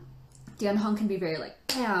Dianhong. Dianhong can be very like,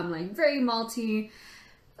 bam, like very malty,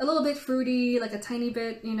 a little bit fruity, like a tiny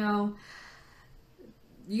bit, you know.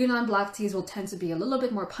 Yunnan black teas will tend to be a little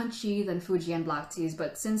bit more punchy than Fujian black teas,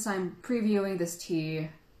 but since I'm previewing this tea,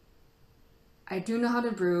 I do know how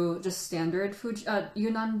to brew just standard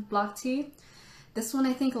Yunnan black tea. This one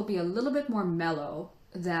I think will be a little bit more mellow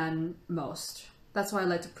than most. That's why I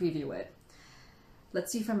like to preview it.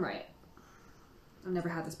 Let's see if I'm right. I've never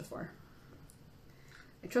had this before.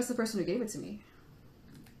 I trust the person who gave it to me.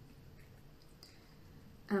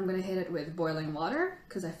 And I'm gonna hit it with boiling water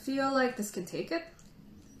because I feel like this can take it.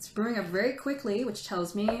 It's brewing up very quickly, which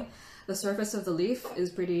tells me the surface of the leaf is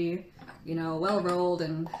pretty, you know, well rolled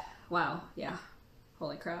and wow, yeah,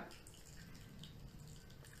 holy crap.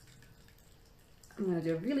 I'm gonna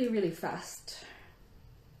do really, really fast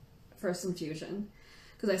first infusion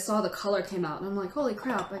because I saw the color came out and I'm like, holy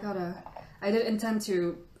crap, I didn't intend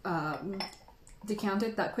to decant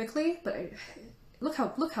it that quickly, but look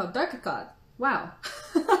how dark it got. Wow,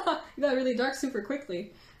 it got really dark super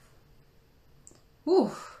quickly.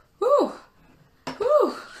 Ooh, ooh,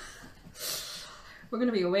 ooh. We're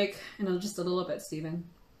gonna be awake in just a little bit, Steven.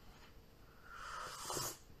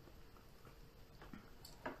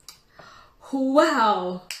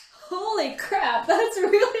 Wow, holy crap, that's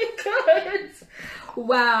really good.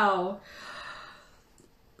 Wow.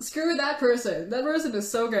 Screw that person. That person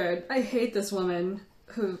is so good. I hate this woman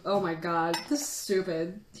who, oh my god, this is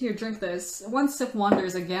stupid. Here, drink this. One sip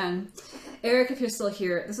wonders again. Eric, if you're still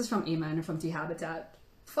here, this is from Eamon from Tea Habitat.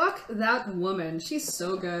 Fuck that woman. She's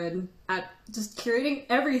so good at just curating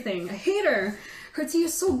everything. I hate her. Her tea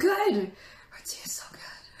is so good. Her tea is so good.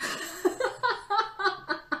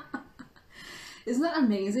 Isn't that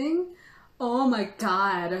amazing? Oh my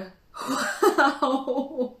god.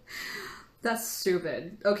 Wow. That's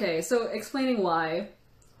stupid. Okay, so explaining why.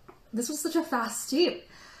 This was such a fast steep,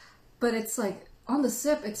 but it's like on the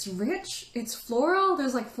sip, it's rich, it's floral,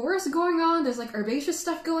 there's like forest going on, there's like herbaceous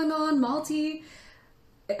stuff going on, malty.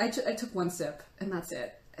 I took one sip and that's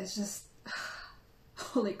it. It's just,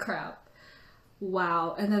 holy crap.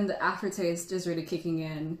 Wow. And then the aftertaste is really kicking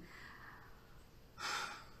in.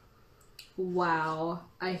 Wow.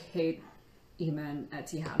 I hate Eamon at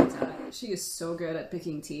Tea Habitat. She is so good at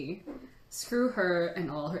picking tea. Screw her and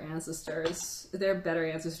all her ancestors. They're better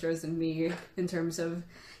ancestors than me in terms of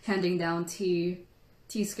handing down tea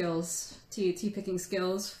skills, tea picking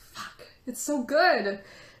skills. Fuck, it's so good. It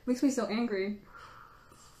makes me so angry.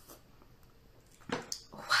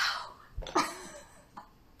 Wow.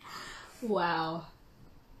 Wow.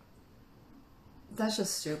 That's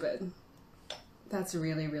just stupid. That's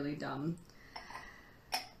really, really dumb.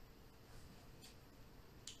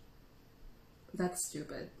 That's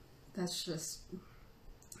stupid. That's just,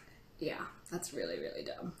 yeah, that's really, really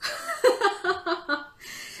dumb.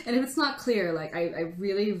 And if it's not clear, like, I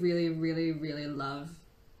really, really, really, really love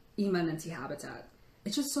Eamon and Tea Habitat.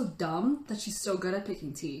 It's just so dumb that she's so good at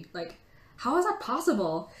picking tea. Like, how is that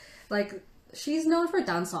possible? Like, she's known for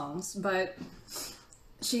dance songs, but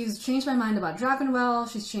she's changed my mind about Dragonwell.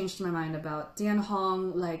 She's changed my mind about Dian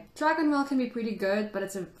Hong. Like, Dragonwell can be pretty good,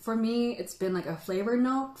 but for me, it's been like a flavor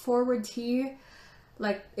note forward tea.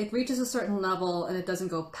 Like, it reaches a certain level and it doesn't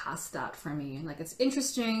go past that for me. Like, it's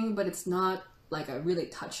interesting, but it's not like a really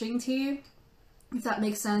touching tea, if that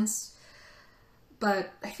makes sense. But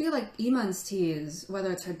I feel like Eamon's teas,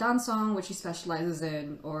 whether it's her dansong, which she specializes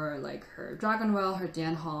in, or like her Dragonwell, her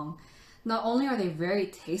Dian Hong, not only are they very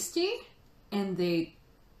tasty and they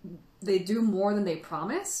do more than they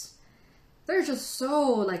promise, they're just so,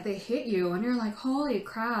 like, they hit you and you're like, holy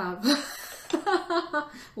crap.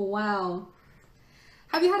 Wow.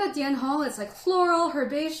 Have you had a Dian Hong? It's like floral,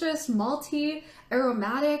 herbaceous, malty,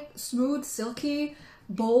 aromatic, smooth, silky,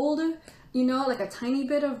 bold, you know, like a tiny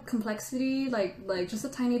bit of complexity, like just a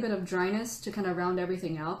tiny bit of dryness to kind of round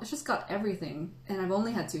everything out. It's just got everything. And I've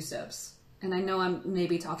only had 2 sips. And I know I'm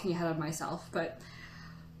maybe talking ahead of myself, but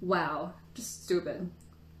wow, just stupid.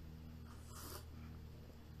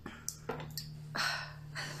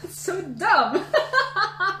 It's so dumb.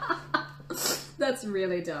 That's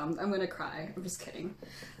really dumb. I'm gonna cry. I'm just kidding.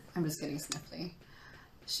 I'm just getting sniffly.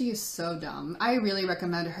 She is so dumb. I really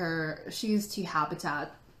recommend her. She's Tea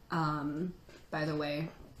Habitat, by the way.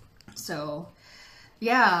 So,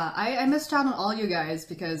 yeah, I missed out on all you guys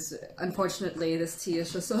because, unfortunately, this tea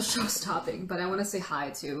is just so show-stopping. But I want to say hi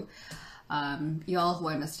to y'all who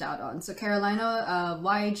I missed out on. So, Carolina,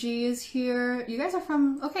 YG is here. You guys are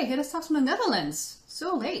from... Okay, hit us up from the Netherlands.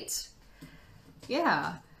 So late.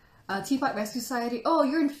 Yeah. Teapot Rescue Society. Oh,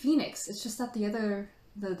 you're in Phoenix. It's just that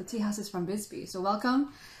the tea house is from Bisbee. So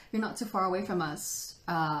welcome. You're not too far away from us.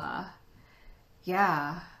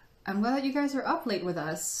 Yeah. I'm glad that you guys are up late with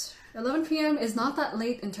us. 11 p.m. is not that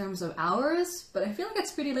late in terms of hours, but I feel like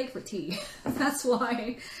it's pretty late for tea. That's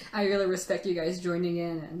why I really respect you guys joining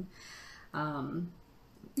in, and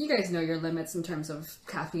you guys know your limits in terms of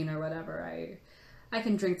caffeine or whatever. I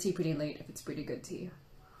can drink tea pretty late if it's pretty good tea.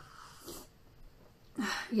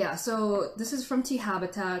 Yeah, so this is from Tea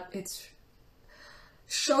Habitat. It's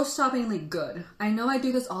show-stoppingly good. I know I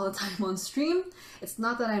do this all the time on stream. It's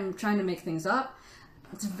not that I'm trying to make things up.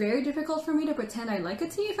 It's very difficult for me to pretend I like a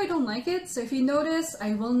tea if I don't like it. So if you notice,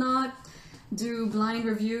 I will not do blind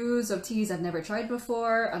reviews of teas I've never tried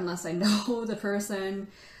before unless I know the person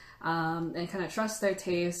and kind of trust their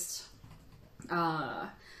taste. I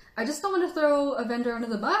just don't want to throw a vendor under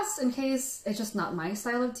the bus in case it's just not my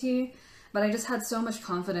style of tea. But I just had so much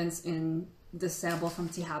confidence in this sample from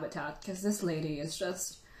Tea Habitat because this lady is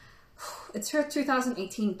just... It's her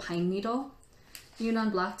 2018 Pine Needle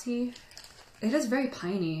Yunnan black tea. It is very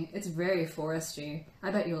piney. It's very foresty.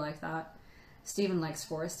 I bet you like that. Steven likes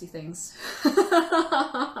foresty things.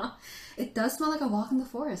 It does smell like a walk in the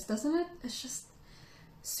forest, doesn't it? It's just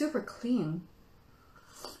super clean.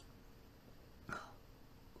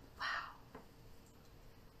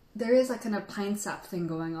 There is like kind of pine sap thing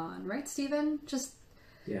going on, right, Steven? Just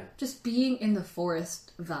being in the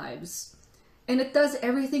forest vibes. And it does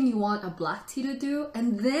everything you want a black tea to do,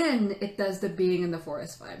 and then it does the being in the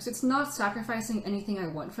forest vibes. It's not sacrificing anything I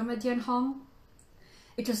want from a Dian Hong.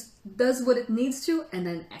 It just does what it needs to, and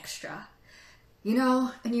then extra. You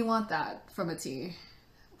know? And you want that from a tea.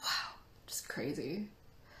 Wow. Just crazy.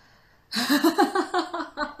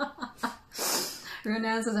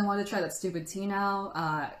 Runan says, I want to try that stupid tea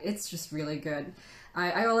now. It's just really good.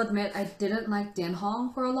 I will admit, I didn't like Dian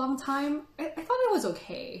Hong for a long time. I thought it was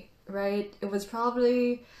okay, right? It was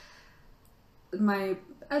probably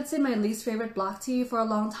I'd say my least favorite black tea for a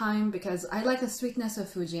long time because I like the sweetness of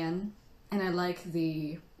Fujian and I like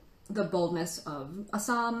the boldness of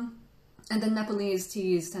Assam. And the Nepalese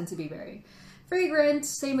teas tend to be very fragrant,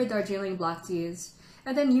 same with Darjeeling black teas.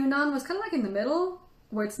 And then Yunnan was kind of like in the middle,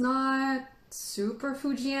 where it's not super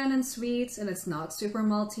Fujian and sweet, and it's not super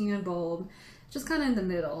malty and bold, just kind of in the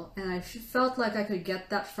middle. And I felt like I could get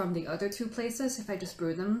that from the other two places if I just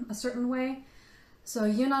brewed them a certain way. So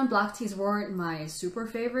Yunnan black teas weren't my super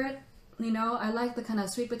favorite. You know, I like the kind of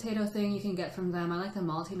sweet potato thing you can get from them. I like the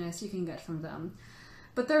maltiness you can get from them.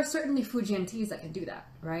 But there are certainly Fujian teas that can do that,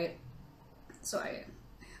 right? So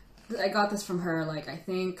I got this from her, like, I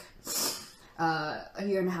think a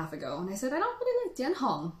year and a half ago. And I said, I don't really like Dian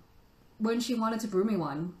Hong. When she wanted to brew me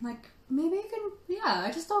one, like, maybe you can, yeah,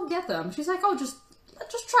 I just don't get them. She's like, oh, just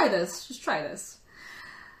try this. Just try this.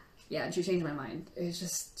 Yeah, and she changed my mind. It's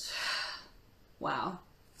just, wow.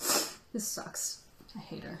 This sucks. I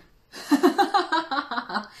hate her.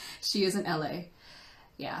 She is in LA.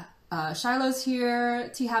 Yeah. Shiloh's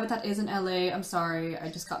here. Tea Habitat is in LA. I'm sorry.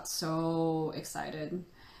 I just got so excited.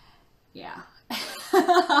 Yeah.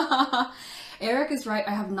 Eric is right.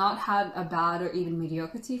 I have not had a bad or even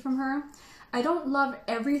mediocre tea from her. I don't love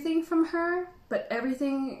everything from her, but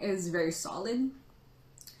everything is very solid.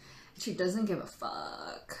 She doesn't give a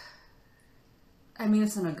fuck. I mean,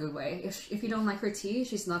 it's in a good way. If you don't like her tea,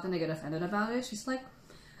 she's not gonna get offended about it. She's like,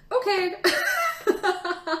 okay.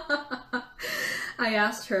 I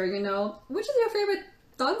asked her, you know, which is your favorite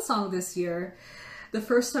dance song this year? The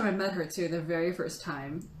first time I met her too, the very first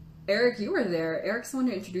time. Eric, you were there. Eric's the one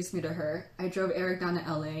who introduced me to her. I drove Eric down to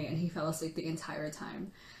LA and he fell asleep the entire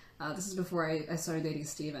time. This is before I started dating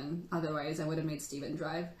Steven. Otherwise, I would have made Steven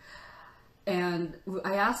drive. And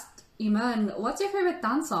I asked Iman, what's your favorite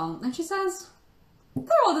dance song? And she says,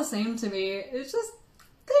 they're all the same to me. They're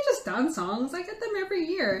just dance songs. I get them every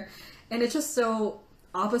year. And it's just so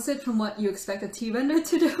opposite from what you expect a tea vendor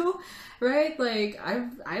to do, right? Like,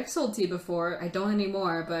 I've sold tea before. I don't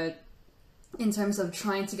anymore, but in terms of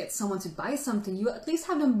trying to get someone to buy something, you at least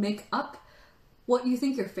have to make up what you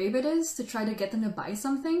think your favorite is to try to get them to buy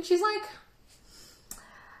something. She's like,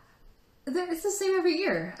 it's the same every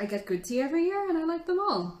year. I get good tea every year and I like them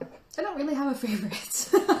all. I don't really have a favorite.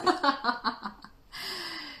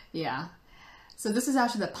 Yeah. So this is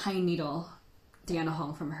actually the Pine Needle Dian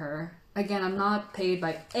Hong from her. Again, I'm not paid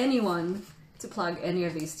by anyone to plug any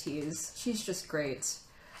of these teas. She's just great.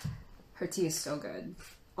 Her tea is so good.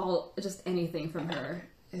 Just anything from her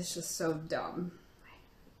is just so dumb.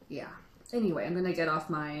 Yeah. Anyway, I'm gonna get off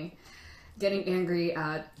my getting angry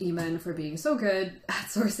at Eamon for being so good at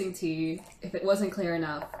sourcing tea. If it wasn't clear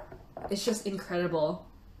enough, it's just incredible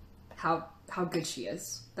how good she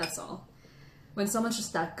is. That's all. When someone's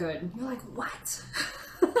just that good, you're like, what?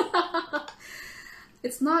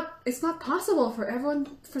 It's not possible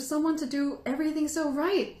for someone to do everything so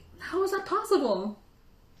right. How is that possible?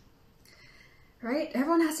 Right?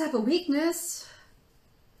 Everyone has to have a weakness.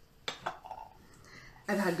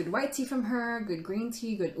 I've had good white tea from her, good green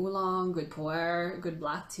tea, good oolong, good pu'er, good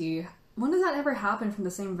black tea. When does that ever happen from the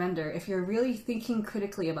same vendor if you're really thinking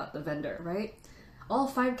critically about the vendor, right? All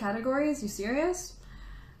 5 categories? You serious?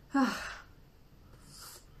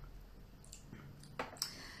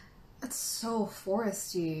 That's so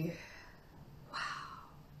foresty. Wow.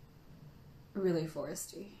 Really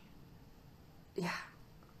foresty. Yeah.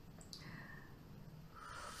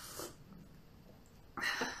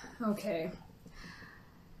 Okay.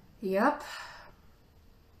 Yep.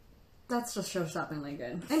 That's just show-stoppingly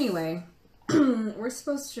good. Anyway, we're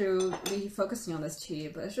supposed to be focusing on this tea,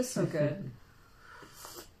 but it's just so good.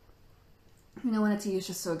 You know when a tea is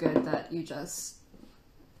just so good that you just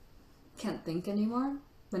can't think anymore?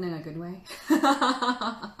 But in a good way.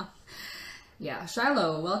 Yeah,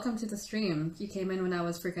 Shiloh, welcome to the stream. You came in when I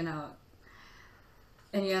was freaking out.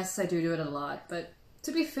 And yes, I do it a lot, but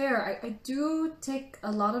to be fair, I do take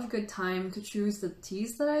a lot of good time to choose the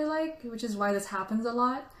teas that I like, which is why this happens a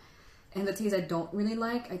lot. And the teas I don't really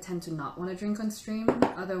like, I tend to not want to drink on stream.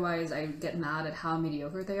 Otherwise, I get mad at how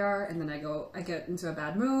mediocre they are, and then I get into a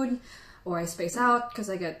bad mood, or I space out because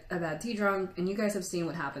I get a bad tea drunk. And you guys have seen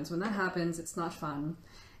what happens. When that happens, it's not fun.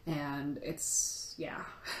 And it's, yeah.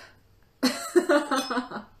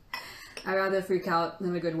 I'd rather freak out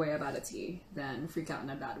in a good way about a tea than freak out in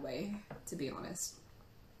a bad way, to be honest.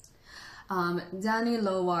 Danny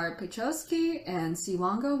Lowar Pichowski and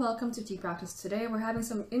Siwango, welcome to Tea Practice today. We're having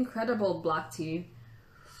some incredible black tea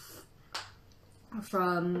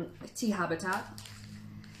from Tea Habitat.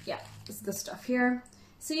 Yeah, it's this stuff here.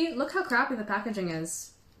 See, look how crappy the packaging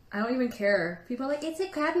is. I don't even care. People are like, it's a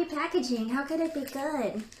crappy packaging, how could it be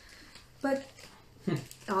good? But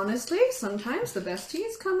honestly, sometimes the best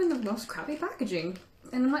teas come in the most crappy packaging.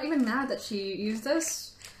 And I'm not even mad that she used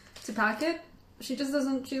this to pack it. She just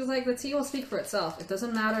doesn't, she's like, the tea will speak for itself. It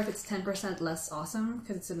doesn't matter if it's 10% less awesome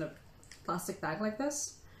because it's in a plastic bag like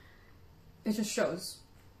this. It just shows.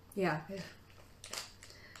 Yeah.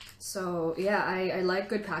 So, yeah, I like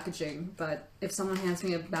good packaging, but if someone hands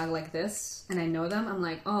me a bag like this and I know them, I'm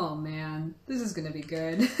like, oh man, this is gonna be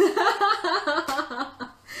good.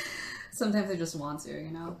 Sometimes I just want to, you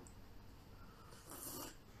know?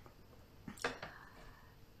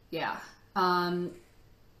 Yeah.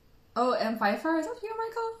 Oh, M. Pfeiffer? Is that you,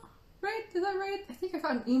 Michael? Right? Is that right? I think I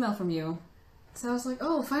got an email from you. So I was like,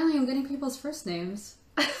 oh, finally I'm getting people's first names.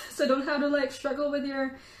 So I don't have to, like, struggle with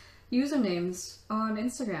your usernames on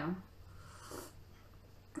Instagram.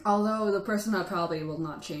 Although the person I probably will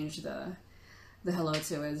not change the hello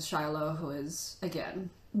to is Shiloh, who is, again,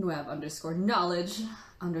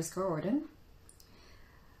 Nuev_knowledge_Orden.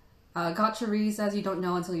 Gotchery says you don't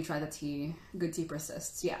know until you try the tea. Good tea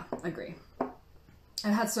persists. Yeah, agree.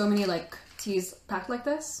 I've had so many like teas packed like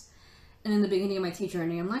this, and in the beginning of my tea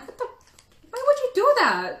journey, I'm like, why would you do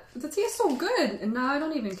that? The tea is so good, and now I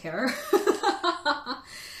don't even care.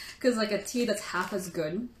 Because like a tea that's half as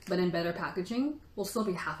good, but in better packaging, will still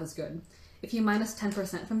be half as good. If you minus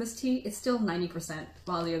 10% from this tea, it's still 90%,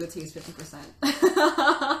 while the other tea is 50%.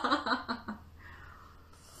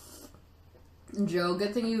 Joe,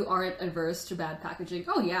 good thing you aren't averse to bad packaging.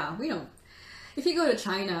 Oh yeah, we don't. If you go to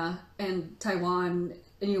China and Taiwan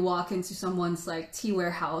and you walk into someone's like tea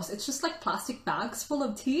warehouse, it's just like plastic bags full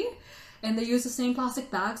of tea, and they use the same plastic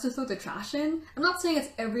bags to throw the trash in. I'm not saying it's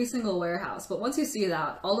every single warehouse, but once you see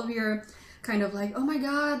that, all of your kind of like, oh my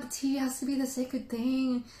god, the tea has to be the sacred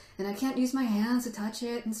thing, and I can't use my hands to touch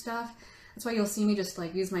it and stuff. That's why you'll see me just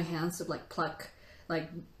like use my hands to like pluck like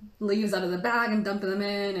leaves out of the bag and dump them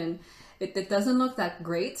in, and it doesn't look that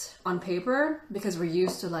great on paper because we're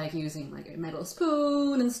used to like using like a metal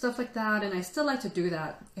spoon and stuff like that, and I still like to do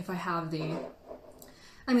that if I'm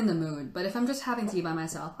in the mood. But if I'm just having tea by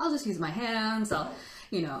myself, I'll just use my hands, I'll,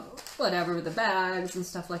 you know, whatever with the bags and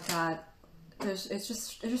stuff like that. It's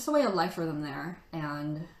just a way of life for them there,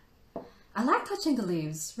 and I like touching the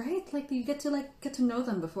leaves, right? Like you get to know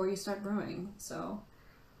them before you start brewing, so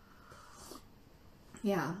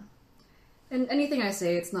yeah. And anything I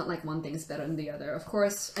say, it's not like one thing's better than the other. Of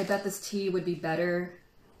course, I bet this tea would be better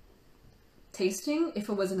tasting if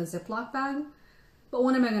it was in a Ziploc bag. But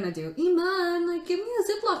what am I gonna do? Iman, like, give me a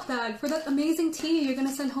Ziploc bag for that amazing tea you're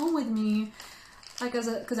gonna send home with me. Like,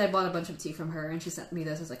 because I bought a bunch of tea from her, and she sent me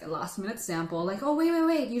this as like a last minute sample. Like, oh,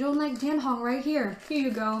 wait, you don't like Danhong, right here. Here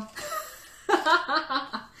you go.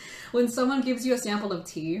 When someone gives you a sample of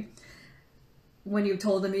tea, when you've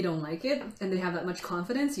told them you don't like it, and they have that much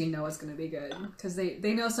confidence, you know it's going to be good. Because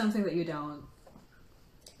they know something that you don't.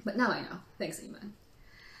 But now I know. Thanks, Iman.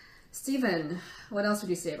 Steven, what else would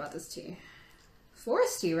you say about this tea?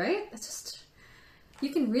 Forest tea, right? It's just you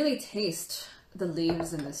can really taste the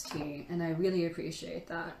leaves in this tea, and I really appreciate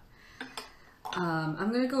that.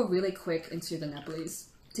 I'm gonna go really quick into the Nepalese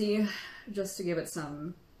tea, just to give it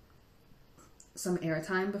some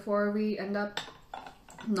airtime before we end up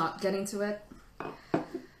not getting to it.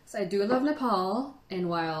 So I do love Nepal, and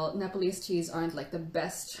while Nepalese teas aren't like the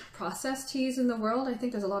best processed teas in the world, I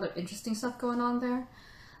think there's a lot of interesting stuff going on there.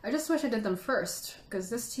 I just wish I did them first, because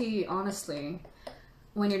this tea, honestly,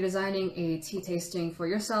 when you're designing a tea tasting for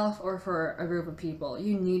yourself or for a group of people,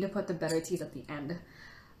 you need to put the better teas at the end.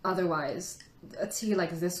 Otherwise, a tea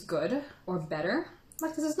like this good or better,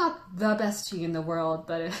 like this is not the best tea in the world,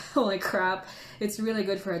 but holy crap, it's really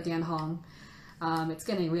good for a Dian Hong. It's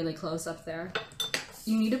getting really close up there.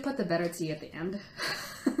 You need to put the better tea at the end,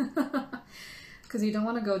 because you don't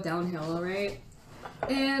want to go downhill, right?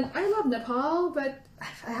 And I love Nepal, but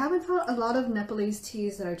I haven't found a lot of Nepalese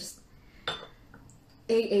teas that are just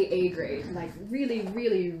AAA grade, like really,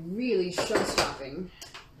 really, really show-stopping.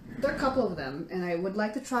 There are a couple of them, and I would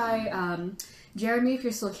like to try Jeremy, if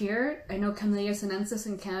you're still here. I know Camellia sinensis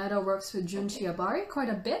in Canada works with Jun Chiabari quite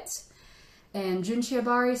a bit. And Jun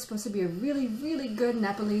Chiabari is supposed to be a really, really good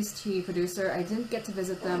Nepalese tea producer. I didn't get to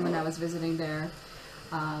visit them when I was visiting there.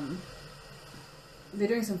 They're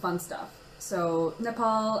doing some fun stuff. So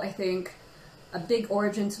Nepal, I think, a big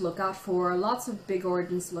origin to look out for. Lots of big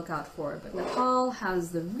origins to look out for. But Nepal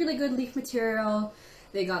has the really good leaf material.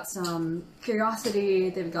 They got some curiosity.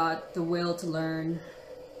 They've got the will to learn.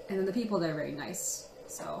 And then the people there are very nice.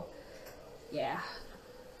 So, yeah,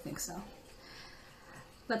 I think so.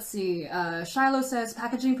 Let's see, Shiloh says,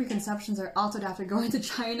 packaging preconceptions are altered after going to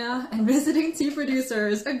China and visiting tea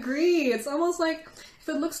producers. Agree! It's almost like, if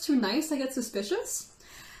it looks too nice, I get suspicious,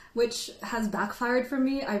 which has backfired for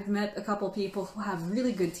me. I've met a couple people who have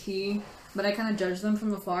really good tea, but I kind of judge them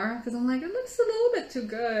from afar, because I'm like, it looks a little bit too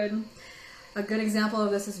good. A good example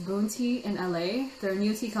of this is Boon Tea in LA. They're a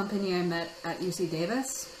new tea company I met at UC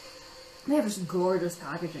Davis. They have just gorgeous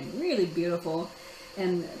packaging, really beautiful.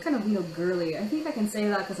 And kind of, you know, girly. I think I can say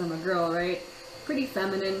that because I'm a girl, right? Pretty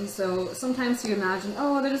feminine, so sometimes you imagine,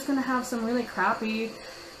 oh, they're just gonna have some really crappy,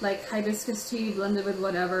 like, hibiscus tea blended with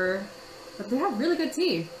whatever. But they have really good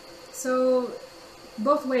tea. So,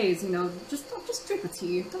 both ways, you know, just drink the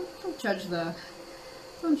tea. Don't judge the...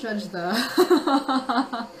 Don't judge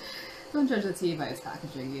the... Don't judge the tea by its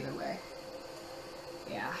packaging either way.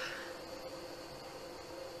 Yeah.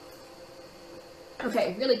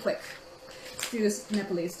 Okay, really quick. Do this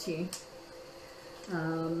Nepalese tea. I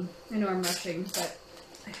know I'm rushing, but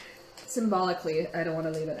symbolically, I don't want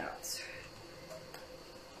to leave it out.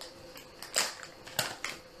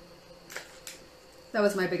 That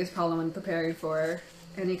was my biggest problem when preparing for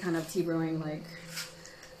any kind of tea brewing, like,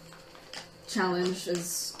 challenge,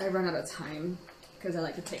 is I run out of time, because I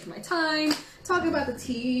like to take my time, talk about the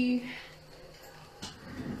tea.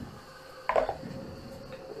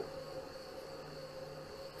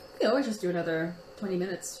 You could always just do another 20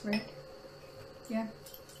 minutes, right? Yeah,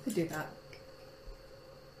 could do that.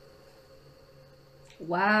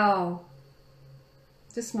 Wow.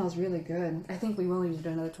 This smells really good. I think we will need to do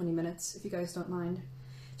another 20 minutes, if you guys don't mind.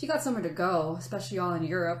 If you got somewhere to go, especially y'all in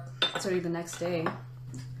Europe, it's already the next day,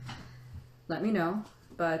 let me know.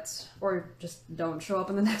 But, or just don't show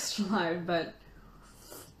up in the next live, but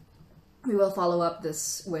we will follow up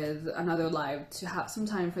this with another live to have some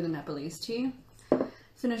time for the Nepalese tea.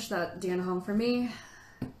 Finish that Dian Hong for me.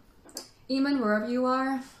 Eamon, wherever you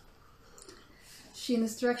are. She in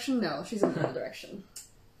this direction? No, she's in the other direction.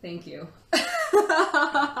 Thank you.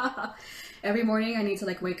 Every morning I need to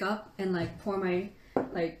like wake up and like pour my,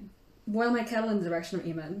 like boil my kettle in the direction of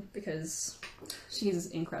Eamon because she's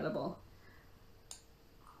incredible.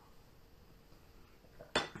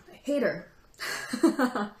 I hate her.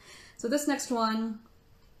 So this next one,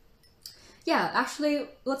 yeah, actually,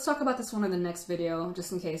 let's talk about this one in the next video,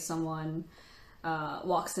 just in case someone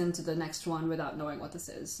walks into the next one without knowing what this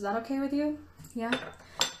is. Is that okay with you? Yeah?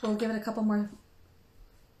 We'll give it a couple more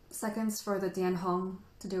seconds for the Dian Hong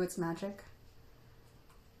to do its magic.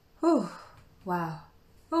 Oh, wow.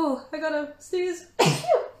 Oh, I gotta sneeze.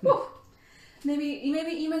 Maybe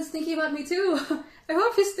Eamon's thinking about me too. I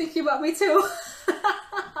hope he's thinking about me too.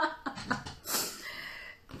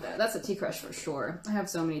 That's a tea crush for sure. I have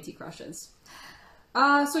so many tea crushes.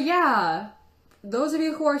 So yeah, those of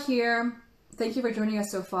you who are here, thank you for joining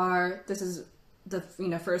us so far. This is the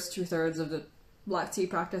first 2/3 of the black tea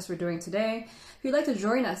practice we're doing today. If you'd like to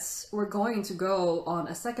join us, we're going to go on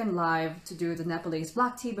a second live to do the Nepalese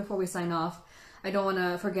black tea before we sign off. I don't want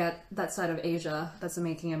to forget that side of Asia that's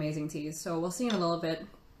making amazing teas. So we'll see you in a little bit.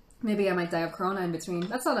 Maybe I might die of corona in between.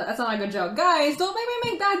 That's not a good joke. Guys, don't make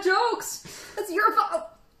me make bad jokes! That's your fault!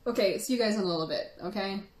 Okay, see you guys in a little bit,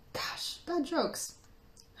 okay? Gosh, bad jokes.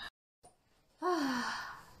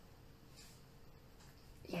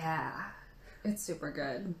 Yeah, it's super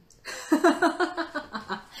good.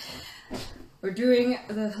 We're doing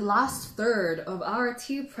the last third of our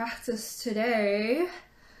tea practice today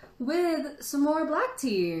with some more black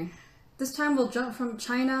tea. This time we'll jump from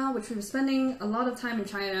China, which we've been spending a lot of time in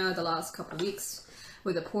China the last couple of weeks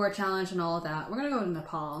with the poor challenge and all of that. We're gonna go to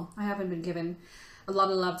Nepal. I haven't been given a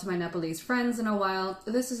lot of love to my Nepalese friends in a while.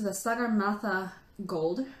 This is the Sagarmatha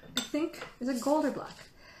Gold, I think. Is it gold or black?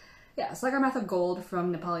 Yeah, Sagarmatha Gold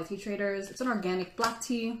from Nepali Tea Traders. It's an organic black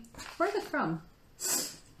tea. Where is it from?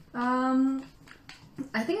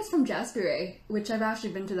 I think it's from Jaspire, which I've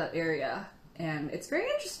actually been to that area. And it's very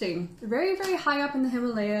interesting. Very, very high up in the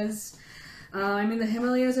Himalayas. I mean, the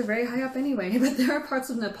Himalayas are very high up anyway, but there are parts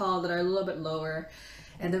of Nepal that are a little bit lower,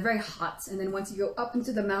 and they're very hot. And then once you go up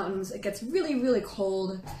into the mountains, it gets really, really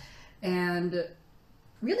cold and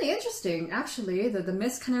really interesting, actually. The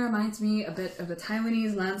mist kind of reminds me a bit of the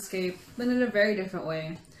Taiwanese landscape, but in a very different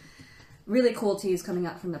way. Really cool teas coming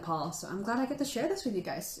out from Nepal, so I'm glad I get to share this with you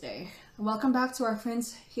guys today. Welcome back to our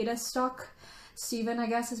friends Hida Stock. Steven, I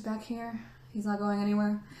guess, is back here. He's not going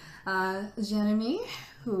anywhere. Jeremy,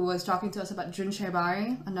 who was talking to us about Junche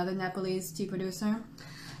Bari, another Nepalese tea producer.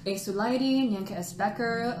 Asulaidi, Nyanka S.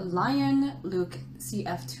 Becker, Lion, Luke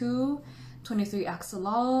CF2, 23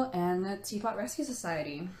 Axelol, and Teapot Rescue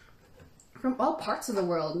Society. From all parts of the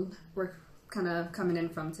world, we're kind of coming in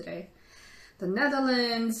from today. The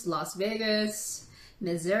Netherlands, Las Vegas,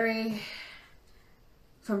 Missouri,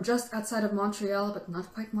 from just outside of Montreal, but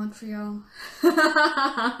not quite Montreal.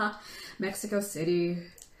 Mexico City.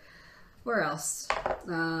 Where else?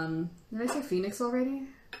 Did I say Phoenix already?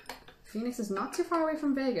 Phoenix is not too far away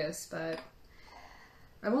from Vegas, but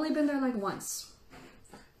I've only been there like once.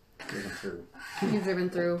 You've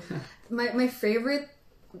driven through. My favorite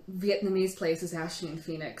Vietnamese place is actually in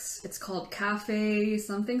Phoenix. It's called Cafe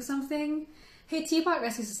something something. Hey, Teapot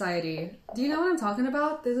Rescue Society, do you know what I'm talking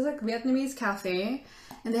about? This is like Vietnamese cafe,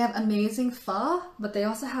 and they have amazing pho, but they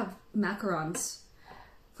also have macarons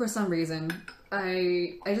for some reason.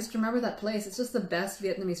 I just remember that place. It's just the best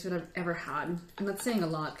Vietnamese food I've ever had. And that's saying a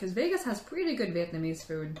lot, because Vegas has pretty good Vietnamese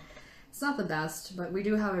food. It's not the best, but we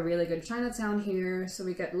do have a really good Chinatown here, so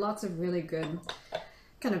we get lots of really good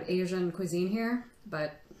kind of Asian cuisine here.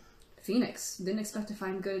 But Phoenix, didn't expect to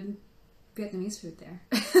find good Vietnamese food there.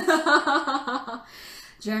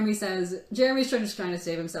 Jeremy says, Jeremy's just trying to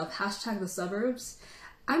save himself. Hashtag the suburbs.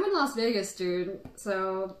 I'm in Las Vegas, dude,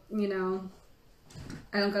 so, you know,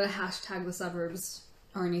 I don't gotta hashtag the suburbs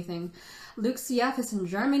or anything. Luke CF is in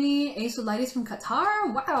Germany. Asulaitis from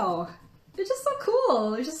Qatar. Wow. They're just so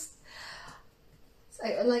cool. They're just...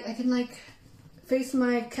 I can, like, face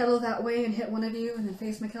my kettle that way and hit one of you, and then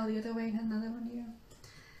face my kettle the other way and hit another one of you.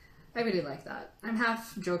 I really like that. I'm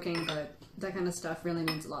half joking, but that kind of stuff really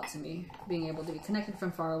means a lot to me, being able to be connected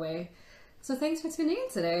from far away. So thanks for tuning in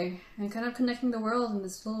today, and kind of connecting the world in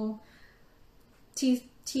this little tea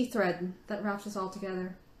thread that wraps us all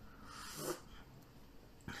together.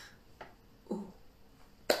 Ooh.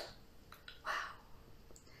 Wow.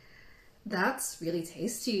 That's really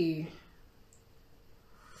tasty.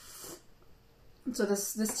 So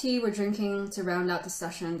this tea we're drinking to round out the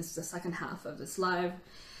session, this is the second half of this live,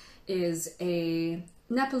 is a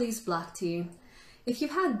Nepalese black tea. If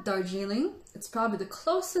you've had Darjeeling, it's probably the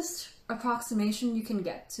closest approximation you can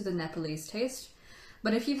get to the Nepalese taste.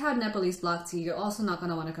 But if you've had Nepalese black tea, you're also not going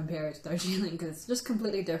to want to compare it to Darjeeling because it's just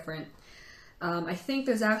completely different. I think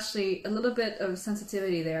there's actually a little bit of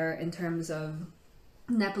sensitivity there in terms of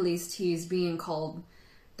Nepalese teas being called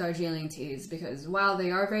Darjeeling teas, because while they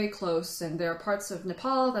are very close and there are parts of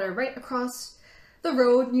Nepal that are right across the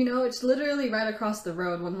road, you know, it's literally right across the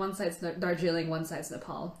road when one side's Darjeeling, one side's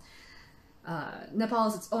Nepal. Nepal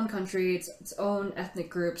is its own country, its own ethnic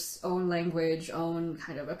groups, own language, own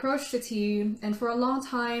kind of approach to tea, and for a long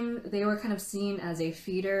time they were kind of seen as a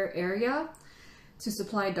feeder area to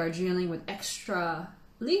supply Darjeeling with extra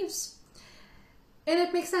leaves. And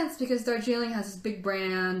it makes sense because Darjeeling has this big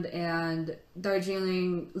brand, and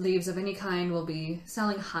Darjeeling leaves of any kind will be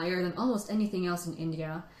selling higher than almost anything else in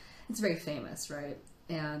India. It's very famous, right?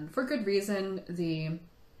 And for good reason.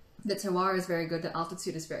 The terroir is very good, the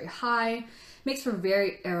altitude is very high, makes for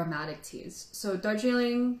very aromatic teas. So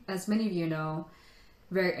Darjeeling, as many of you know,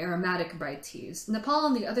 very aromatic bright teas. Nepal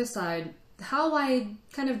on the other side, how I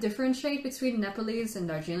kind of differentiate between Nepalese and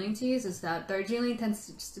Darjeeling teas is that Darjeeling tends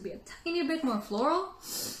to just to be a tiny bit more floral,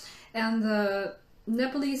 and the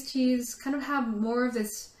Nepalese teas kind of have more of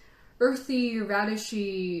this earthy,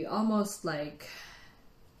 radishy, almost like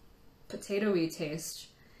potato-y taste.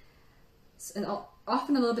 And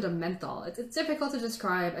often a little bit of menthol. It's difficult to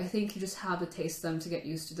describe. I think you just have to taste them to get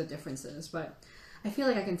used to the differences, but I feel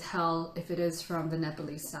like I can tell if it is from the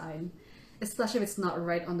Nepalese side, especially if it's not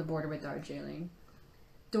right on the border with Darjeeling.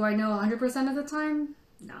 Do I know 100% of the time?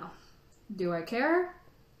 No. Do I care?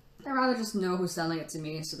 I'd rather just know who's selling it to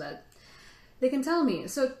me so that they can tell me.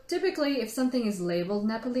 So typically, if something is labeled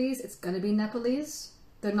Nepalese, it's going to be Nepalese.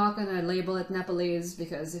 They're not going to label it Nepalese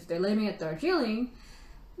because if they're labeling it Darjeeling,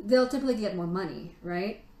 they'll typically get more money,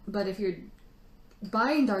 right? But if you're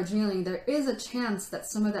buying Darjeeling, there is a chance that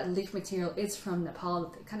some of that leaf material is from Nepal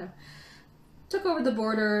that they kind of took over the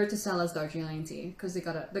border to sell as Darjeeling tea because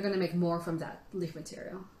they're gonna make more from that leaf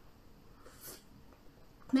material.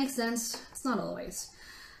 Makes sense. It's not always,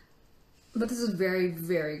 but this is very,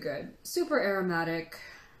 very good. Super aromatic.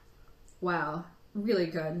 Wow, really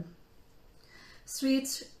good.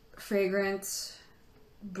 Sweet, fragrant,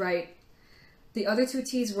 bright. The other two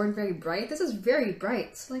teas weren't very bright. This is very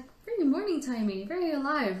bright, like very morning timey, very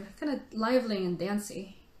alive, kind of lively and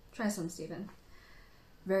dancy. Try some, Stephen.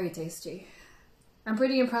 Very tasty. I'm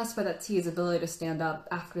pretty impressed by that tea's ability to stand up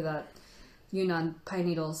after that Yunnan pine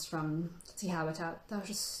needles from Tea Habitat. That was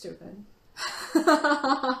just stupid.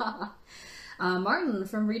 Martin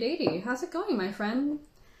from Reed 80. How's it going, my friend?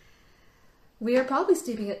 We are probably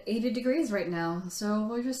steeping at 80 degrees right now, so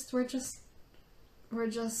we're just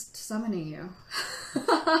summoning you.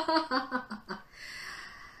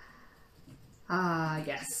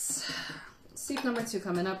 Yes. Steep number 2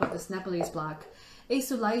 coming up with this Nepalese black.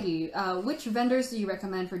 Asulaidi, which vendors do you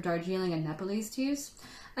recommend for Darjeeling and Nepalese teas?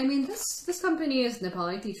 I mean, this company is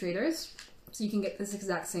Nepali Tea Traders, so you can get this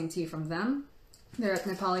exact same tea from them. They're at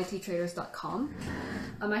nepaliteatraders.com.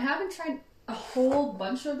 I haven't tried a whole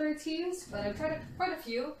bunch of their teas, but I've tried quite a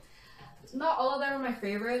few. Not all of them are my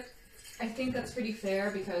favorite. I think that's pretty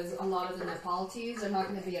fair because a lot of the Nepal teas are not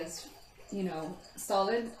going to be as,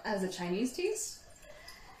 solid as the Chinese teas.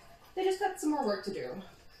 They just got some more work to do.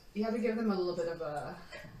 You have to give them a little bit of a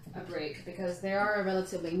break because they are a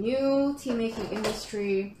relatively new tea making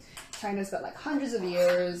industry. China's got like hundreds of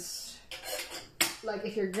years. Like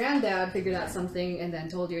if your granddad figured out something and then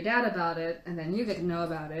told your dad about it and then you get to know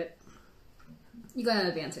about it, you got an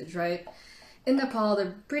advantage, right? In Nepal,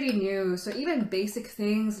 they're pretty new, so even basic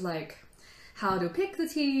things like how to pick the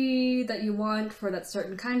tea that you want for that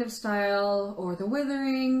certain kind of style or the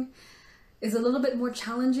withering is a little bit more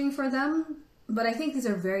challenging for them. But I think these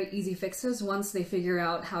are very easy fixes once they figure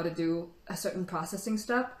out how to do a certain processing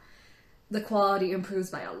step. The quality improves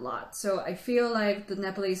by a lot. So I feel like the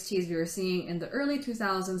Nepalese teas we were seeing in the early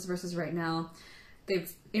 2000s versus right now,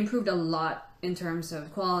 they've improved a lot in terms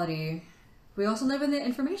of quality. We also live in the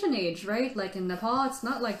information age, right? Like in Nepal, it's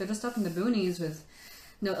not like they're just up in the boonies with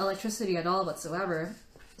no electricity at all whatsoever.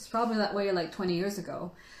 It's probably that way like 20 years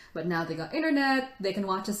ago. But now they got internet, they can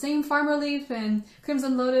watch the same Farmer Leaf and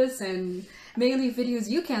Crimson Lotus and Mega Leaf videos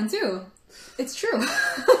you can too. It's true.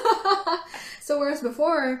 So whereas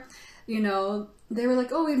before, they were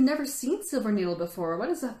like, oh, we've never seen silver needle before. What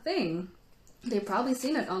is that thing? They've probably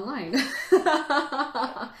seen it online.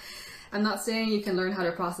 I'm not saying you can learn how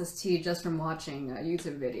to process tea just from watching a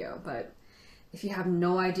YouTube video, but if you have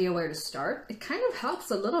no idea where to start, it kind of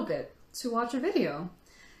helps a little bit to watch a video.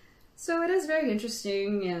 So it is very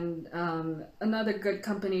interesting, and another good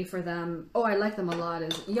company for them, I like them a lot,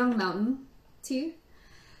 is Young Mountain Tea.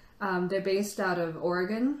 They're based out of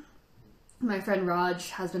Oregon. My friend Raj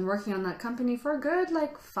has been working on that company for a good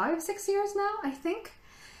 5-6 years now, I think.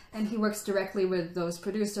 And he works directly with those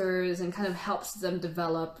producers and kind of helps them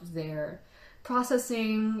develop their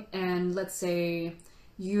processing. And let's say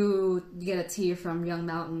you get a tea from Young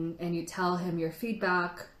Mountain and you tell him your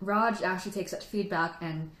feedback. Raj actually takes that feedback,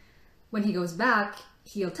 and when he goes back,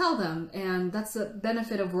 he'll tell them. And that's the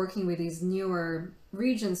benefit of working with these newer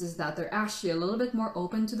regions, is that they're actually a little bit more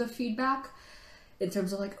open to the feedback in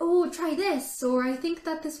terms of oh, try this, or I think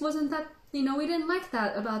that this wasn't that, we didn't like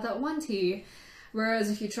that about that one tea.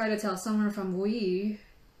 Whereas if you try to tell someone from Wii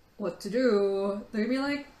what to do, they'd be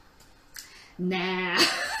like, nah.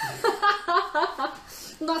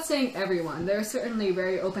 I'm not saying everyone. There are certainly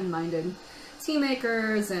very open-minded tea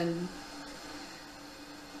makers, and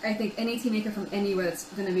I think any tea maker from anywhere that's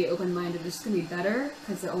going to be open-minded is going to be better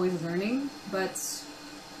because they're always learning. But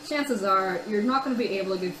chances are you're not going to be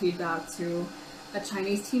able to give feedback to a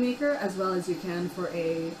Chinese tea maker as well as you can for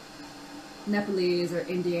a Nepalese or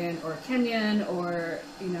Indian or Kenyan or,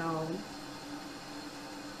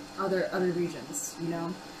 other regions,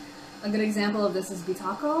 A good example of this is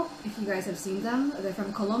Bitako, if you guys have seen them. They're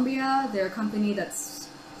from Colombia. They're a company that's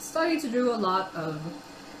starting to do a lot of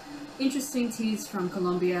interesting teas from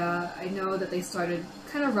Colombia. I know that they started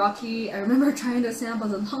kind of rocky. I remember trying those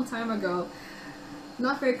samples a long time ago.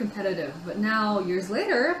 Not very competitive, but now, years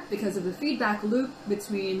later, because of the feedback loop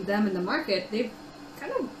between them and the market, they've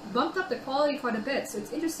kind of bumped up the quality quite a bit. So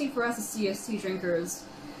it's interesting for us as CST drinkers.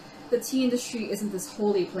 The tea industry isn't this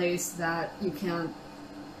holy place that you can't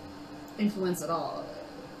influence at all.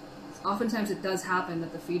 Oftentimes it does happen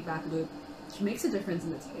that the feedback loop makes a difference in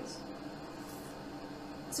the teas.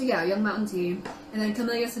 So yeah, Young Mountain Tea. And then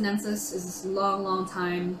Camellia sinensis is this long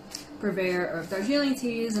time purveyor of Darjeeling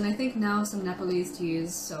teas, and I think now some Nepalese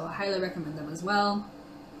teas, so I highly recommend them as well.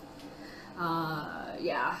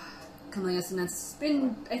 Yeah, Camellia sinensis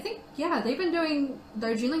been, I think, yeah, they've been doing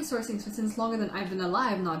Darjeeling sourcing since longer than I've been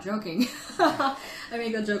alive, not joking. I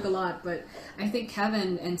make that joke a lot, but I think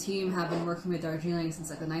Kevin and team have been working with Darjeeling since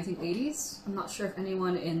like the 1980s. I'm not sure if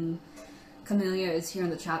anyone in Camellia is here in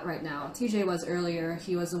the chat right now. TJ was earlier.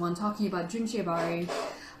 He was the one talking about Junchiabari.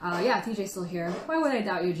 Yeah, TJ's still here. Why would I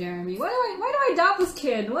doubt you, Jeremy? Why do I doubt this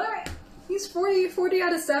kid? He's 40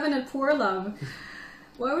 out of 7 at Poor Love.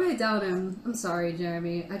 Why would I doubt him? I'm sorry,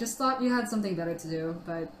 Jeremy. I just thought you had something better to do,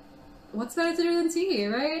 but what's better to do than tea,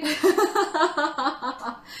 right?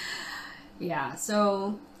 Yeah,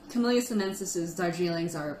 so Camellia sinensis'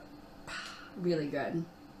 Darjeelings are really good.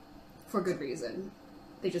 For good reason.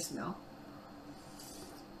 They just know.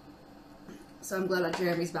 So I'm glad that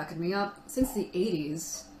Jeremy's backing me up. Since the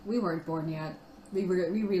 80s, we weren't born yet. We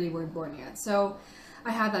really weren't born yet. So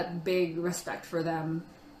I have that big respect for them.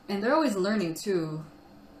 And they're always learning too.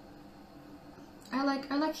 I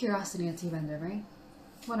like curiosity in a tea vendor, right?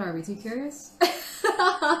 What are we, too curious?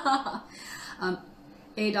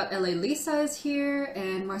 A.LA Lisa is here,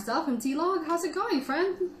 and Marcel from T-Log. How's it going,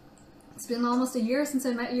 friend? It's been almost a year since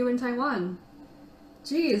I met you in Taiwan.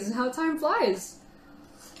 Jeez, how time flies.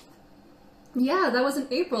 Yeah, that was in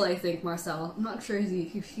April, I think, Marcel. I'm not sure if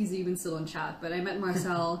he's even still in chat, but I met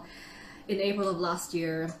Marcel in April of last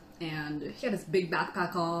year, and he had this big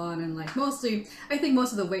backpack on, and like I think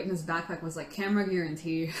most of the weight in his backpack was like camera gear and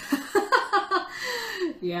tea.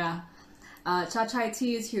 Yeah. Cha Chai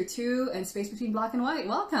Tea is here too, and Space Between Black and White.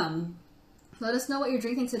 Welcome! Let us know what you're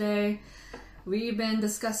drinking today. We've been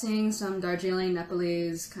discussing some Darjeeling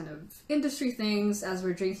Nepalese kind of industry things as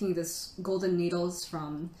we're drinking this Golden Needles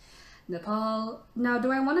from Nepal. Now,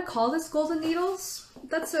 do I want to call this Golden Needles?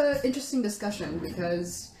 That's an interesting discussion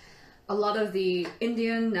because a lot of the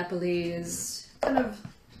Indian, Nepalese, kind of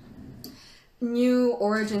new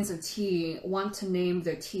origins of tea want to name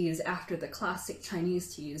their teas after the classic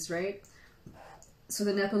Chinese teas, right? So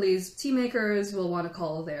the Nepalese tea makers will want to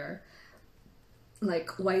call their like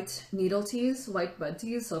white needle teas, white bud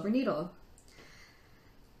teas, silver needle.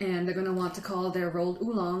 And they're going to want to call their rolled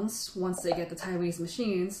oolongs, once they get the Taiwanese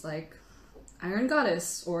machines, like Iron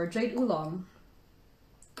Goddess or Jade Oolong.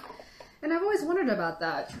 And I've always wondered about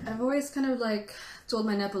that. I've always kind of like told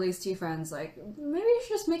my Nepalese tea friends, like, maybe you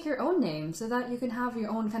should just make your own name so that you can have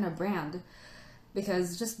your own kind of brand.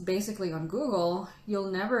 Because just basically on Google,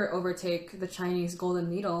 you'll never overtake the Chinese Golden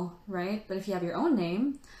Needle, right? But if you have your own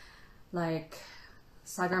name, like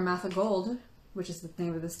Sagarmatha Gold, which is the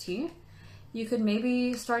name of this tea, you could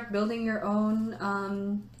maybe start building your own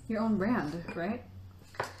brand, right?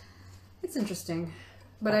 It's interesting.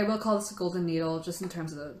 But I will call this a Golden Needle just in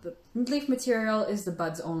terms of the leaf material is the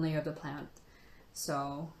buds only of the plant.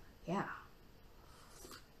 So, yeah.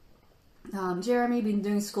 Jeremy been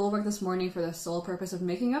doing schoolwork this morning for the sole purpose of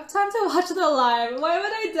making up time to watch the live. Why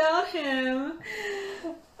would I doubt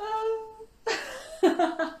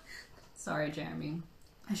him? Sorry, Jeremy.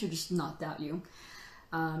 I should just not doubt you.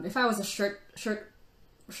 If I was a shirt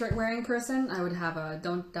wearing person, I would have a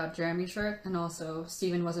Don't Doubt Jeremy shirt, and also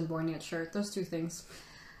Steven Wasn't Born Yet shirt. Those two things,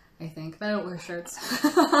 I think. But I don't wear shirts.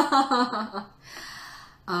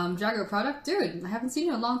 Jagger product? Dude, I haven't seen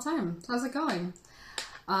you in a long time. How's it going?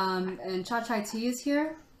 And Cha Chai Tea is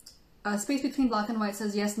here. Space Between Black and White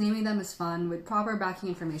says, yes, naming them is fun, with proper backing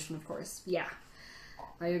information, of course. Yeah,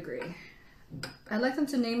 I agree. I like them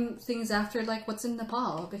to name things after, like, what's in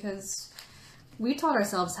Nepal, because we taught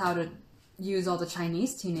ourselves how to use all the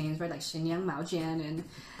Chinese tea names, right? Like Shenyang Maojian and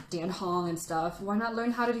Dan Hong and stuff. Why not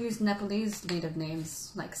learn how to use Nepalese native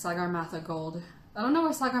names, like Sagarmatha Gold? I don't know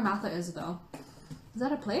where Sagarmatha is, though. Is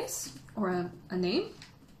that a place? Or a name?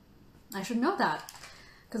 I should know that.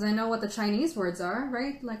 Because I know what the Chinese words are,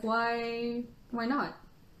 right? Like, why not?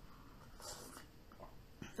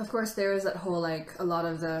 Of course, there is that whole, like, a lot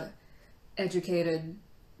of the educated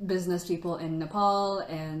business people in Nepal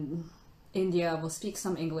and India will speak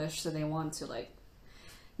some English, so they want to, like,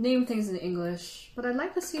 name things in English, but I'd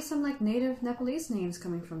like to see some like native Nepalese names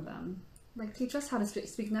coming from them. Like teach us how to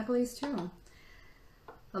speak Nepalese too.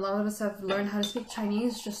 A lot of us have learned how to speak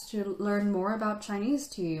Chinese just to learn more about Chinese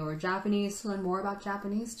tea, or Japanese to learn more about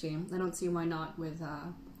Japanese tea. I don't see why not with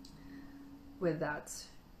that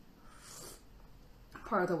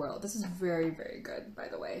part of the world. This is very, very good, by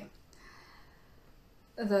the way.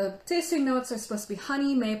 The tasting notes are supposed to be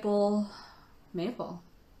honey, maple,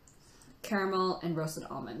 caramel, and roasted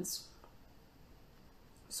almonds.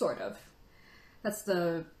 Sort of. That's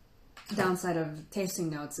the downside of tasting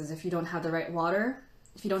notes, is if you don't have the right water,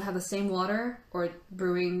 if you don't have the same water or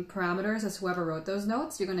brewing parameters as whoever wrote those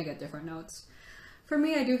notes, you're going to get different notes. For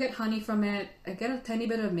me, I do get honey from it. I get a tiny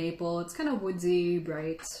bit of maple. It's kind of woodsy,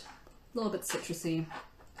 bright, a little bit citrusy.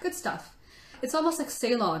 Good stuff. It's almost like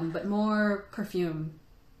Ceylon, but more perfume.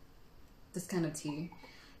 This kind of tea.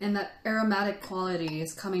 And that aromatic quality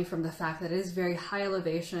is coming from the fact that it is very high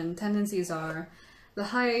elevation. Tendencies are the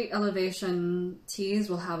high elevation teas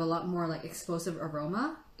will have a lot more like explosive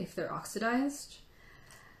aroma if they're oxidized.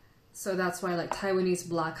 So that's why like Taiwanese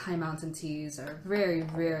black high mountain teas are very,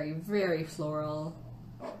 very, very floral,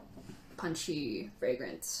 punchy,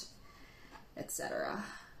 fragrant, etc.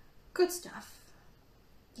 Good stuff.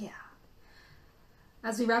 Yeah.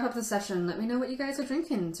 As we wrap up the session, let me know what you guys are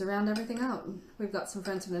drinking to round everything out. We've got some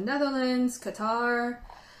friends from the Netherlands, Qatar,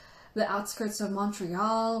 the outskirts of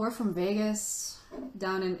Montreal. We're from Vegas,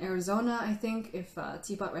 down in Arizona, I think, if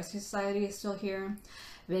Teapot Rescue Society is still here.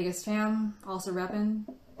 Vegas fam, also reppin'.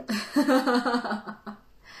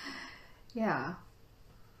 Yeah.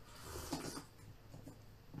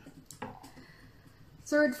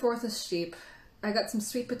 Third, fourth is sheep. I got some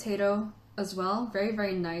sweet potato as well. Very,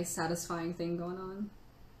 very nice, satisfying thing going on.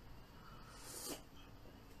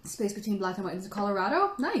 Space between black and white is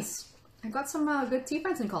Colorado. Nice. I got some good tea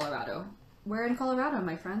friends in Colorado. Where in Colorado,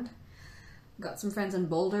 my friend? Got some friends in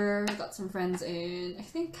Boulder. Got some friends in, I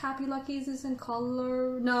think Happy Lucky's is in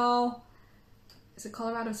Colorado. No. Is it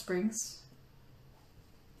Colorado Springs?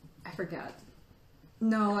 I forget.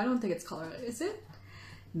 No, I don't think it's Colorado. Is it?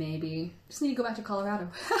 Maybe. Just need to go back to Colorado.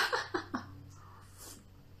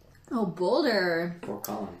 Oh, Boulder. Fort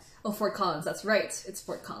Collins. Oh, Fort Collins. That's right. It's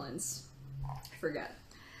Fort Collins. I forget.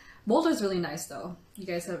 Boulder's really nice, though. You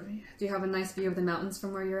guys have... Do you have a nice view of the mountains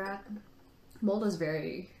from where you're at? Boulder's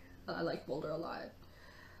very... I like Boulder a lot.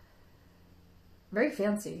 Very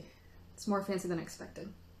fancy. It's more fancy than I expected.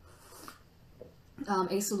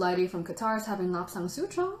 Asulite from Qatar is having Lapsang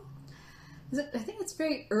Souchong. I think it's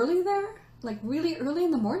very early there. Like really early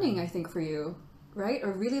in the morning, I think, for you. Right?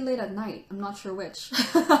 Or really late at night. I'm not sure which.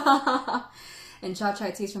 And Cha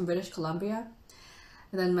Chai Tea's from British Columbia.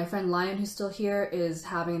 And then my friend Lion, who's still here, is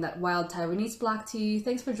having that wild Taiwanese black tea.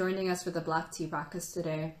 Thanks for joining us for the black tea practice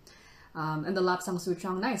today. And the Lapsang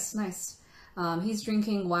Souchong. Nice, nice. He's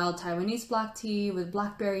drinking wild Taiwanese black tea with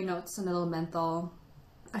blackberry notes and a little menthol.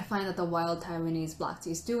 I find that the wild Taiwanese black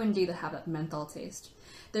teas do indeed have that menthol taste.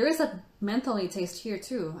 There is a mentholy taste here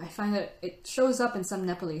too. I find that it shows up in some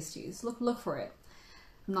Nepalese teas. Look for it.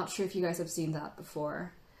 I'm not sure if you guys have seen that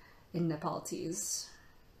before in Nepal teas.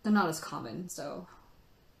 They're not as common, so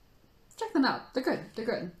check them out. They're good. They're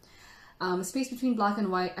good. Space between black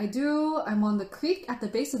and white. I'm on the creek at the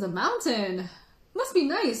base of the mountain. Must be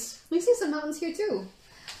nice. We see some mountains here too,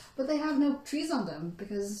 but they have no trees on them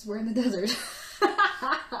because we're in the desert.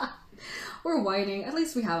 We're whining. At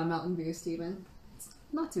least we have a mountain view, Steven. It's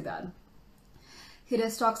not too bad.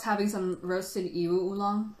 Hidestock's having some roasted Iwu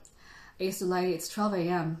oolong. Asulite, it's 12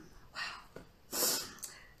 a.m. Wow.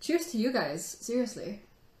 Cheers to you guys. Seriously.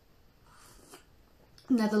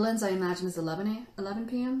 Netherlands, I imagine, is 11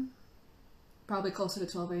 p.m. Probably closer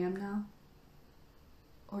to 12 a.m. now.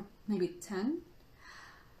 Or maybe 10?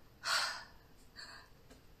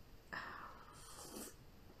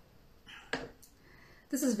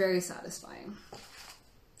 This is very satisfying.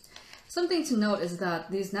 Something to note is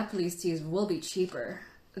that these Nepalese teas will be cheaper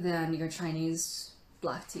than your Chinese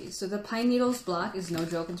black tea. So the Pine Needles Black is no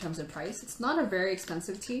joke in terms of price. It's not a very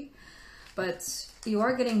expensive tea, but you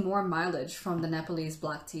are getting more mileage from the Nepalese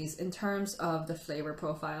black teas in terms of the flavor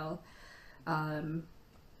profile. I'm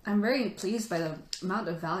very pleased by the amount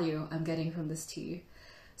of value I'm getting from this tea.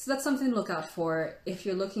 So that's something to look out for if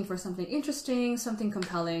you're looking for something interesting, something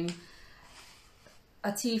compelling.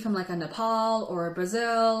 A tea from like a Nepal or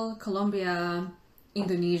Brazil, Colombia,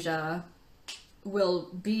 Indonesia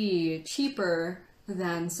will be cheaper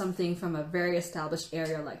than something from a very established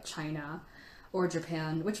area like China or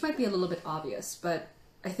Japan, which might be a little bit obvious, but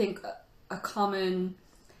I think a common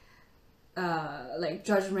like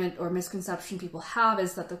judgment or misconception people have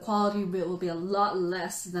is that the quality will be a lot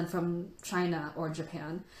less than from China or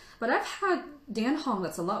Japan. But I've had Danhong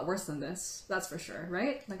that's a lot worse than this, that's for sure,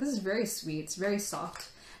 right? Like, this is very sweet, it's very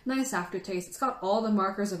soft, nice aftertaste. It's got all the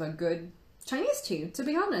markers of a good Chinese tea, to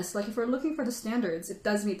be honest. Like, if we're looking for the standards, it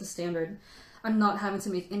does meet the standard. I'm not having to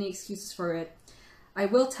make any excuses for it. I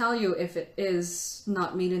will tell you if it is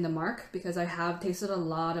not meeting the mark, because I have tasted a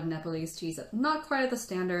lot of Nepalese teas that not quite at the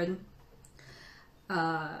standard.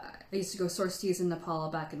 I used to go source teas in Nepal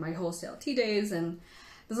back in my wholesale tea days, and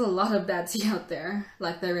there's a lot of bad tea out there,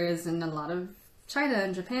 like there is in a lot of China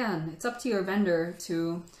and Japan. It's up to your vendor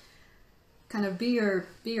to kind of be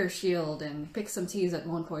your shield and pick some teas that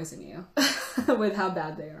won't poison you with how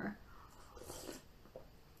bad they are.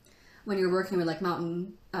 When you're working with like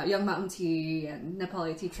Young Mountain Tea and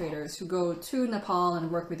Nepali tea traders who go to Nepal and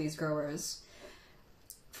work with these growers,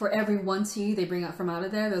 for every one tea they bring out from out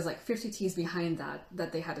of there, there's like 50 teas behind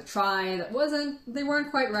that they had to try they weren't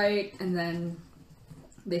quite right, and then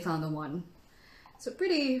they found the one. So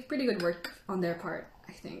pretty good work on their part,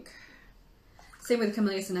 I think. Same with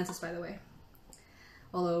Camellia sinensis, by the way.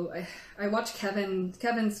 Although I watched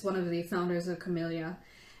Kevin's one of the founders of Camellia,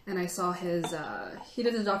 and I saw his, he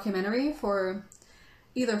did a documentary for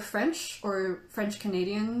either French or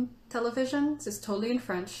French-Canadian television. So it's totally in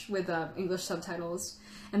French with English subtitles.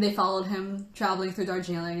 And they followed him traveling through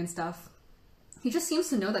Darjeeling and stuff. He just seems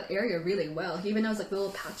to know that area really well. He even knows like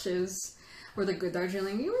little patches where the good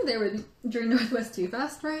Darjeeling. You were there during Northwest Tea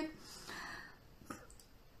Fest, right?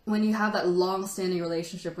 When you have that long-standing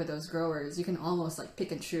relationship with those growers, you can almost like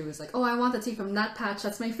pick and choose. Like, oh, I want the tea from that patch.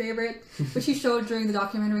 That's my favorite. Which he showed during the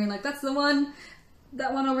documentary. And like, that's the one.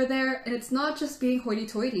 That one over there. And it's not just being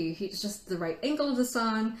hoity-toity. It's just the right angle of the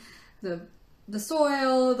sun, the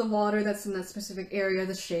soil, the water that's in that specific area,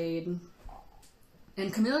 the shade.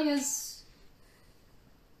 And Camellia's,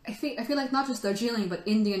 I feel like not just Darjeeling, but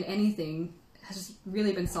Indian anything has just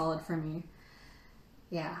really been solid for me.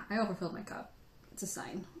 Yeah, I overfilled my cup. It's a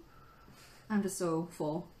sign. I'm just so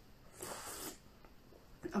full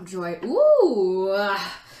of joy. Ooh!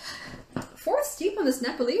 4th steep on this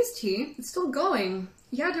Nepalese tea. It's still going.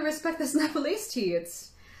 You had to respect this Nepalese tea.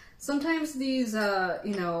 It's sometimes these,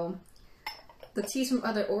 the teas from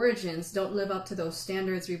other origins don't live up to those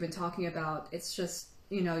standards we've been talking about. It's just,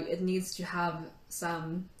 it needs to have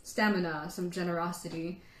some stamina, some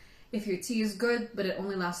generosity. If your tea is good, but it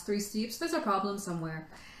only lasts 3 steeps, there's a problem somewhere.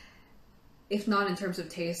 If not in terms of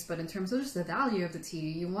taste, but in terms of just the value of the tea.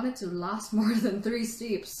 You want it to last more than 3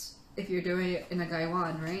 steeps if you're doing it in a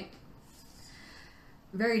gaiwan, right?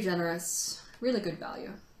 Very generous, really good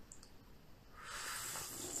value.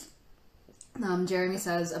 Jeremy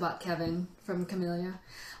says about Kevin from Camellia,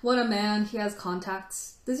 what a man, he has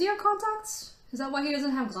contacts. Does he have contacts? Is that why he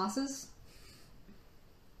doesn't have glasses?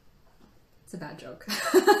 It's a bad joke.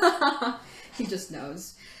 He just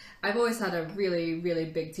knows. I've always had a really, really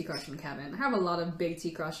big tea crush on Kevin. I have a lot of big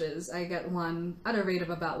tea crushes. I get one at a rate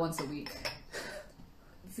of about once a week.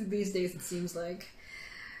 These days it seems like.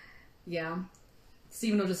 Yeah.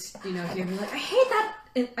 Steven will just, hear me like, I hate that!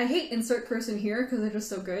 I hate insert person here because they're just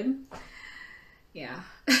so good. Yeah.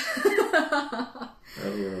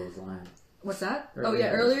 Earlier it was Lion. What's that?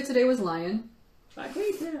 Earlier today was Lion. I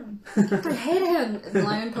hate him. I hate him.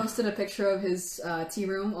 Lion posted a picture of his tea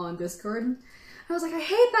room on Discord. I was like, I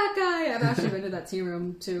hate that guy. I've actually been to that tea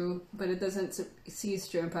room too, but it doesn't cease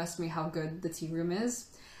to impress me how good the tea room is.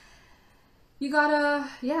 You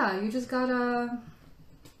just gotta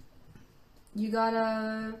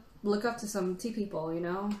look up to some tea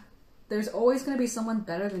people, There's always gonna be someone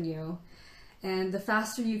better than you. And the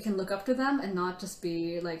faster you can look up to them and not just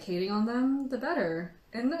be like hating on them, the better.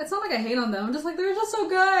 And it's not like I hate on them, I'm just like, they're just so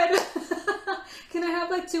good. Can I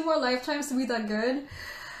have like 2 more lifetimes to be that good?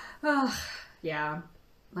 Yeah.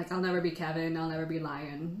 Like, I'll never be Kevin, I'll never be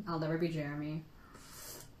Lion, I'll never be Jeremy.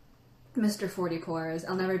 Mr. 40 Pores,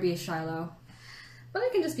 I'll never be Shiloh. But I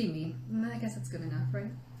can just be me. And I guess that's good enough,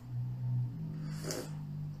 right?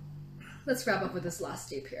 Let's wrap up with this last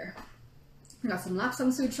steep here. We got some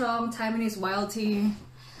Lapsang Souchong, Taiwanese wild tea.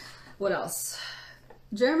 What else?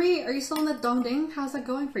 Jeremy, are you still in the Dongding? How's that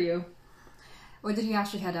going for you? Or did he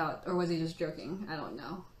actually head out? Or was he just joking? I don't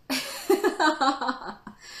know.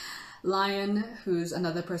 Lion, who's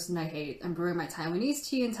another person I hate. I'm brewing my Taiwanese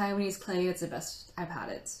tea and Taiwanese clay. It's the best I've had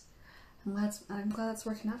it. I'm glad that's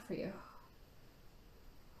working out for you.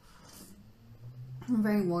 I'm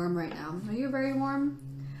very warm right now. Are you very warm?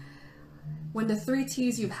 When the 3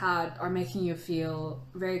 teas you've had are making you feel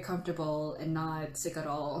very comfortable and not sick at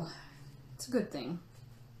all, it's a good thing.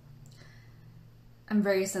 I'm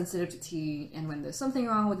very sensitive to tea, and when there's something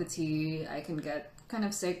wrong with the tea, I can get kind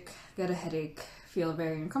of sick, get a headache, feel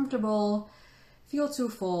very uncomfortable, feel too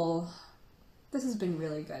full. This has been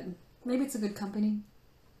really good. Maybe it's a good company.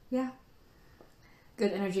 Yeah.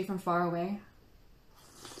 Good energy from far away.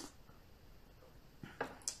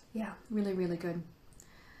 Yeah, really, really good.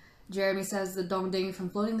 Jeremy says the dongding from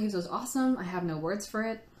Floating Leaves was awesome. I have no words for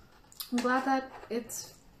it. I'm glad that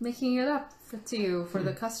it's making it up to you for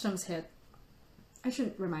the customs hit. I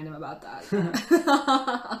should remind him about that.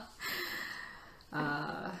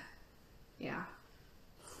 Yeah.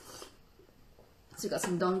 So we got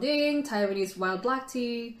some dongding, Taiwanese wild black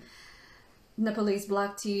tea, Nepalese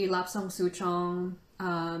black tea, lapsang souchong.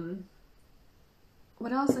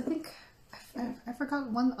 What else? I think I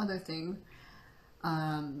forgot one other thing.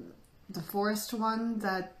 The forest one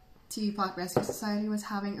that Teapot Rescue Society was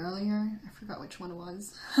having earlier. I forgot which one it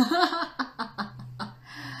was.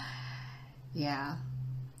 Yeah.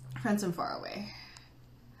 Friends from far away.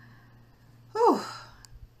 Whew.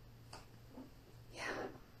 Yeah.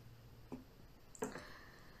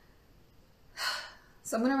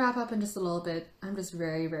 So I'm going to wrap up in just a little bit. I'm just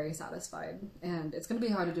very, very satisfied. And it's going to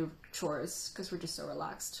be hard to do chores because we're just so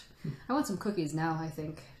relaxed. I want some cookies now, I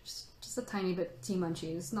think. Just a tiny bit tea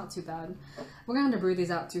munchies. Not too bad. We're going to have to brew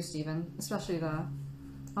these out too, Steven. Especially the...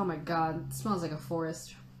 Oh my god. It smells like a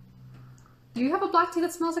forest. Do you have a black tea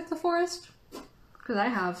that smells like the forest? Because I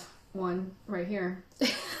have one right here.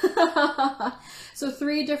 So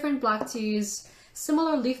 3 different black teas.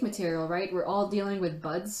 Similar leaf material, right? We're all dealing with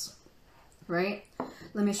buds. Right?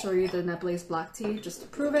 Let me show you the Nepalese black tea just to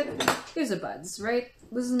prove it. Here's the buds, right?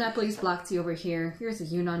 This is Nepalese black tea over here. Here's the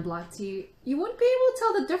Yunnan black tea. You wouldn't be able to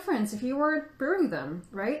tell the difference if you were brewing them,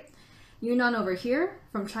 right? Yunnan over here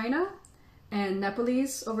from China, and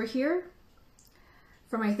Nepalese over here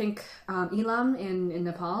from, I think, Elam in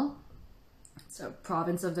Nepal. It's a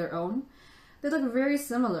province of their own. They look very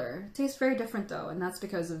similar. Taste very different though, and that's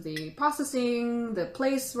because of the processing, the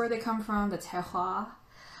place where they come from, the terroir,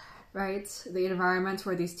 right? The environment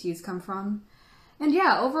where these teas come from. And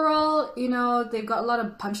yeah, overall, you know, they've got a lot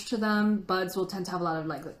of punch to them. Buds will tend to have a lot of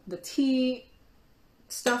like the tea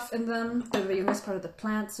stuff in them. They're the youngest part of the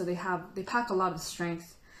plant, so they pack a lot of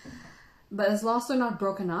strength. But as long as they're not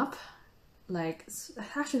broken up, like,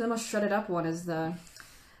 actually the most shredded up one is the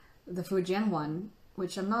Fujian one,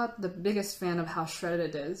 which I'm not the biggest fan of how shredded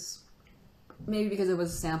it is. Maybe because it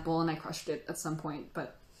was a sample and I crushed it at some point,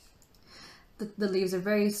 but the leaves are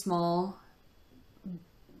very small,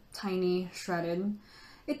 tiny, shredded.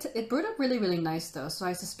 It brewed up really, really nice though, so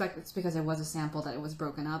I suspect it's because it was a sample that it was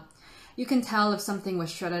broken up. You can tell if something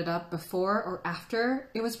was shredded up before or after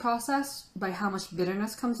it was processed by how much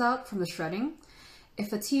bitterness comes out from the shredding.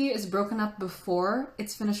 If the tea is broken up before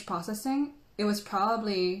it's finished processing, it's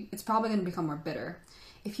probably going to become more bitter.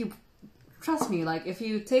 If you, trust me, like if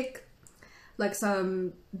you take like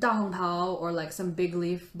some da hong pao or like some big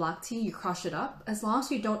leaf black tea, you crush it up, as long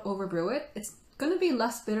as you don't overbrew it, it's going to be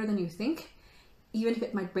less bitter than you think, even if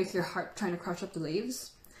it might break your heart trying to crush up the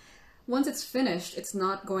leaves. Once it's finished, it's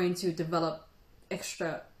not going to develop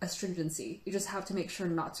extra astringency. You just have to make sure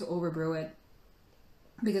not to overbrew it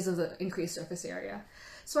because of the increased surface area.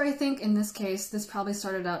 So I think in this case, this probably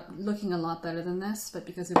started out looking a lot better than this, but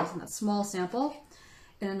because it wasn't a small sample,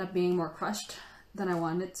 it ended up being more crushed than I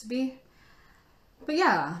wanted it to be. But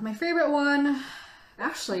yeah, my favorite one,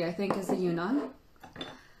 actually, I think is the Yunnan,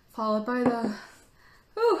 followed by the,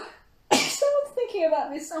 ooh, someone's thinking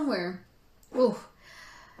about me somewhere. Ooh,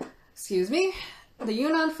 excuse me. The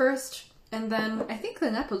Yunnan first, and then I think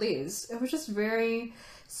the Nepalese. It was just very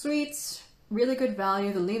sweet, really good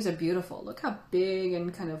value. The leaves are beautiful. Look how big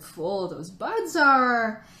and kind of full those buds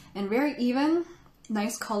are, and very even.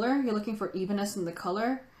 Nice color. You're looking for evenness in the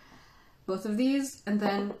color. Both of these, and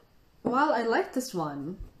then while I like this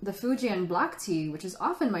one, the Fujian black tea, which is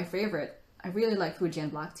often my favorite, I really like Fujian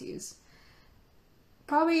black teas.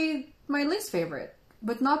 Probably my least favorite,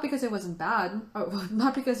 but not because it wasn't bad, or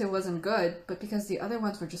not because it wasn't good, but because the other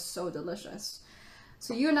ones were just so delicious.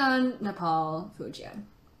 So Yunnan, Nepal, Fujian.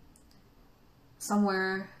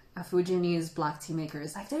 Somewhere a Fujianese black tea maker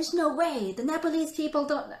is like, there's no way, the Nepalese people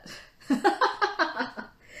don't...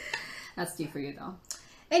 That's tea for you though.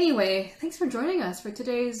 Anyway, thanks for joining us for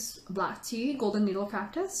today's black tea golden needle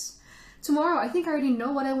practice. Tomorrow, I think I already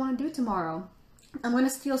know what I want to do tomorrow. I'm going to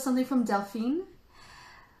steal something from Delphine.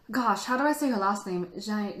 Gosh, how do I say her last name?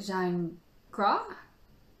 Gra?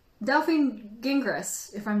 Delphine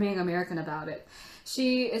Gingras, if I'm being American about it.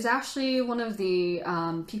 She is actually one of the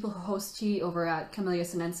people who host tea over at Camellia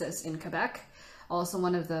sinensis in Quebec. Also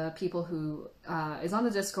one of the people who is on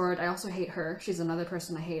the Discord. I also hate her. She's another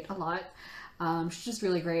person I hate a lot. She's just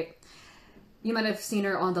really great. You might have seen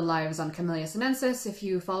her on the lives on Camellia sinensis if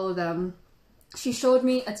you follow them. She showed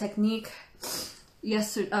me a technique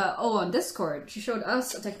yesterday. On Discord. She showed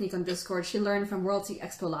us a technique on Discord she learned from World Tea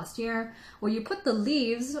Expo last year, where you put the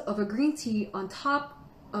leaves of a green tea on top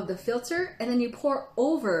of the filter, and then you pour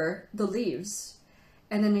over the leaves,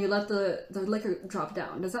 and then you let the liquor drop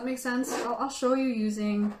down. Does that make sense? I'll show you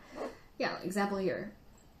using, example here.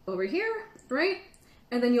 Over here, right?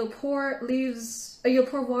 And then you'll pour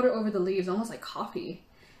water over the leaves, almost like coffee.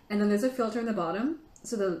 And then there's a filter in the bottom,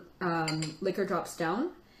 so the liquor drops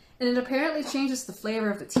down. And it apparently changes the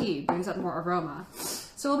flavor of the tea, brings out more aroma.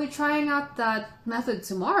 So we'll be trying out that method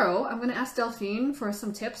tomorrow. I'm gonna ask Delphine for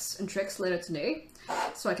some tips and tricks later today,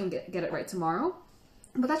 so I can get it right tomorrow.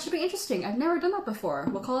 But that should be interesting. I've never done that before.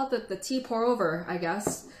 We'll call it the tea pour over, I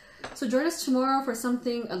guess. So join us tomorrow for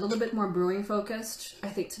something a little bit more brewing focused. I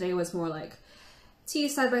think today was more like tea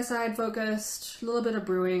side-by-side focused, a little bit of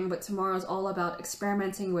brewing, but tomorrow's all about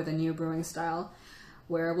experimenting with a new brewing style,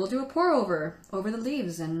 where we'll do a pour over the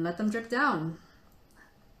leaves and let them drip down.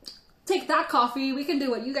 Take that, coffee! We can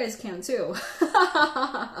do what you guys can too.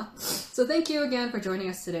 So thank you again for joining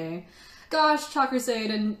us today. Gosh, Chalk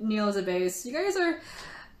Crusade and Neil as a base, you guys are...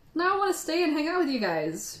 Now I want to stay and hang out with you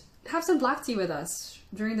guys. Have some black tea with us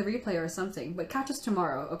during the replay or something, but catch us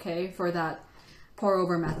tomorrow, okay, for that pour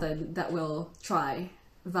over method that we'll try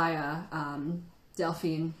via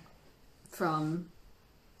Delphine from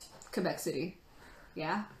Quebec City.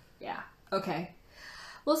 Yeah? Yeah. Okay.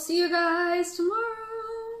 We'll see you guys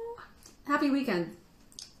tomorrow. Happy weekend.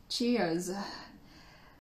 Cheers.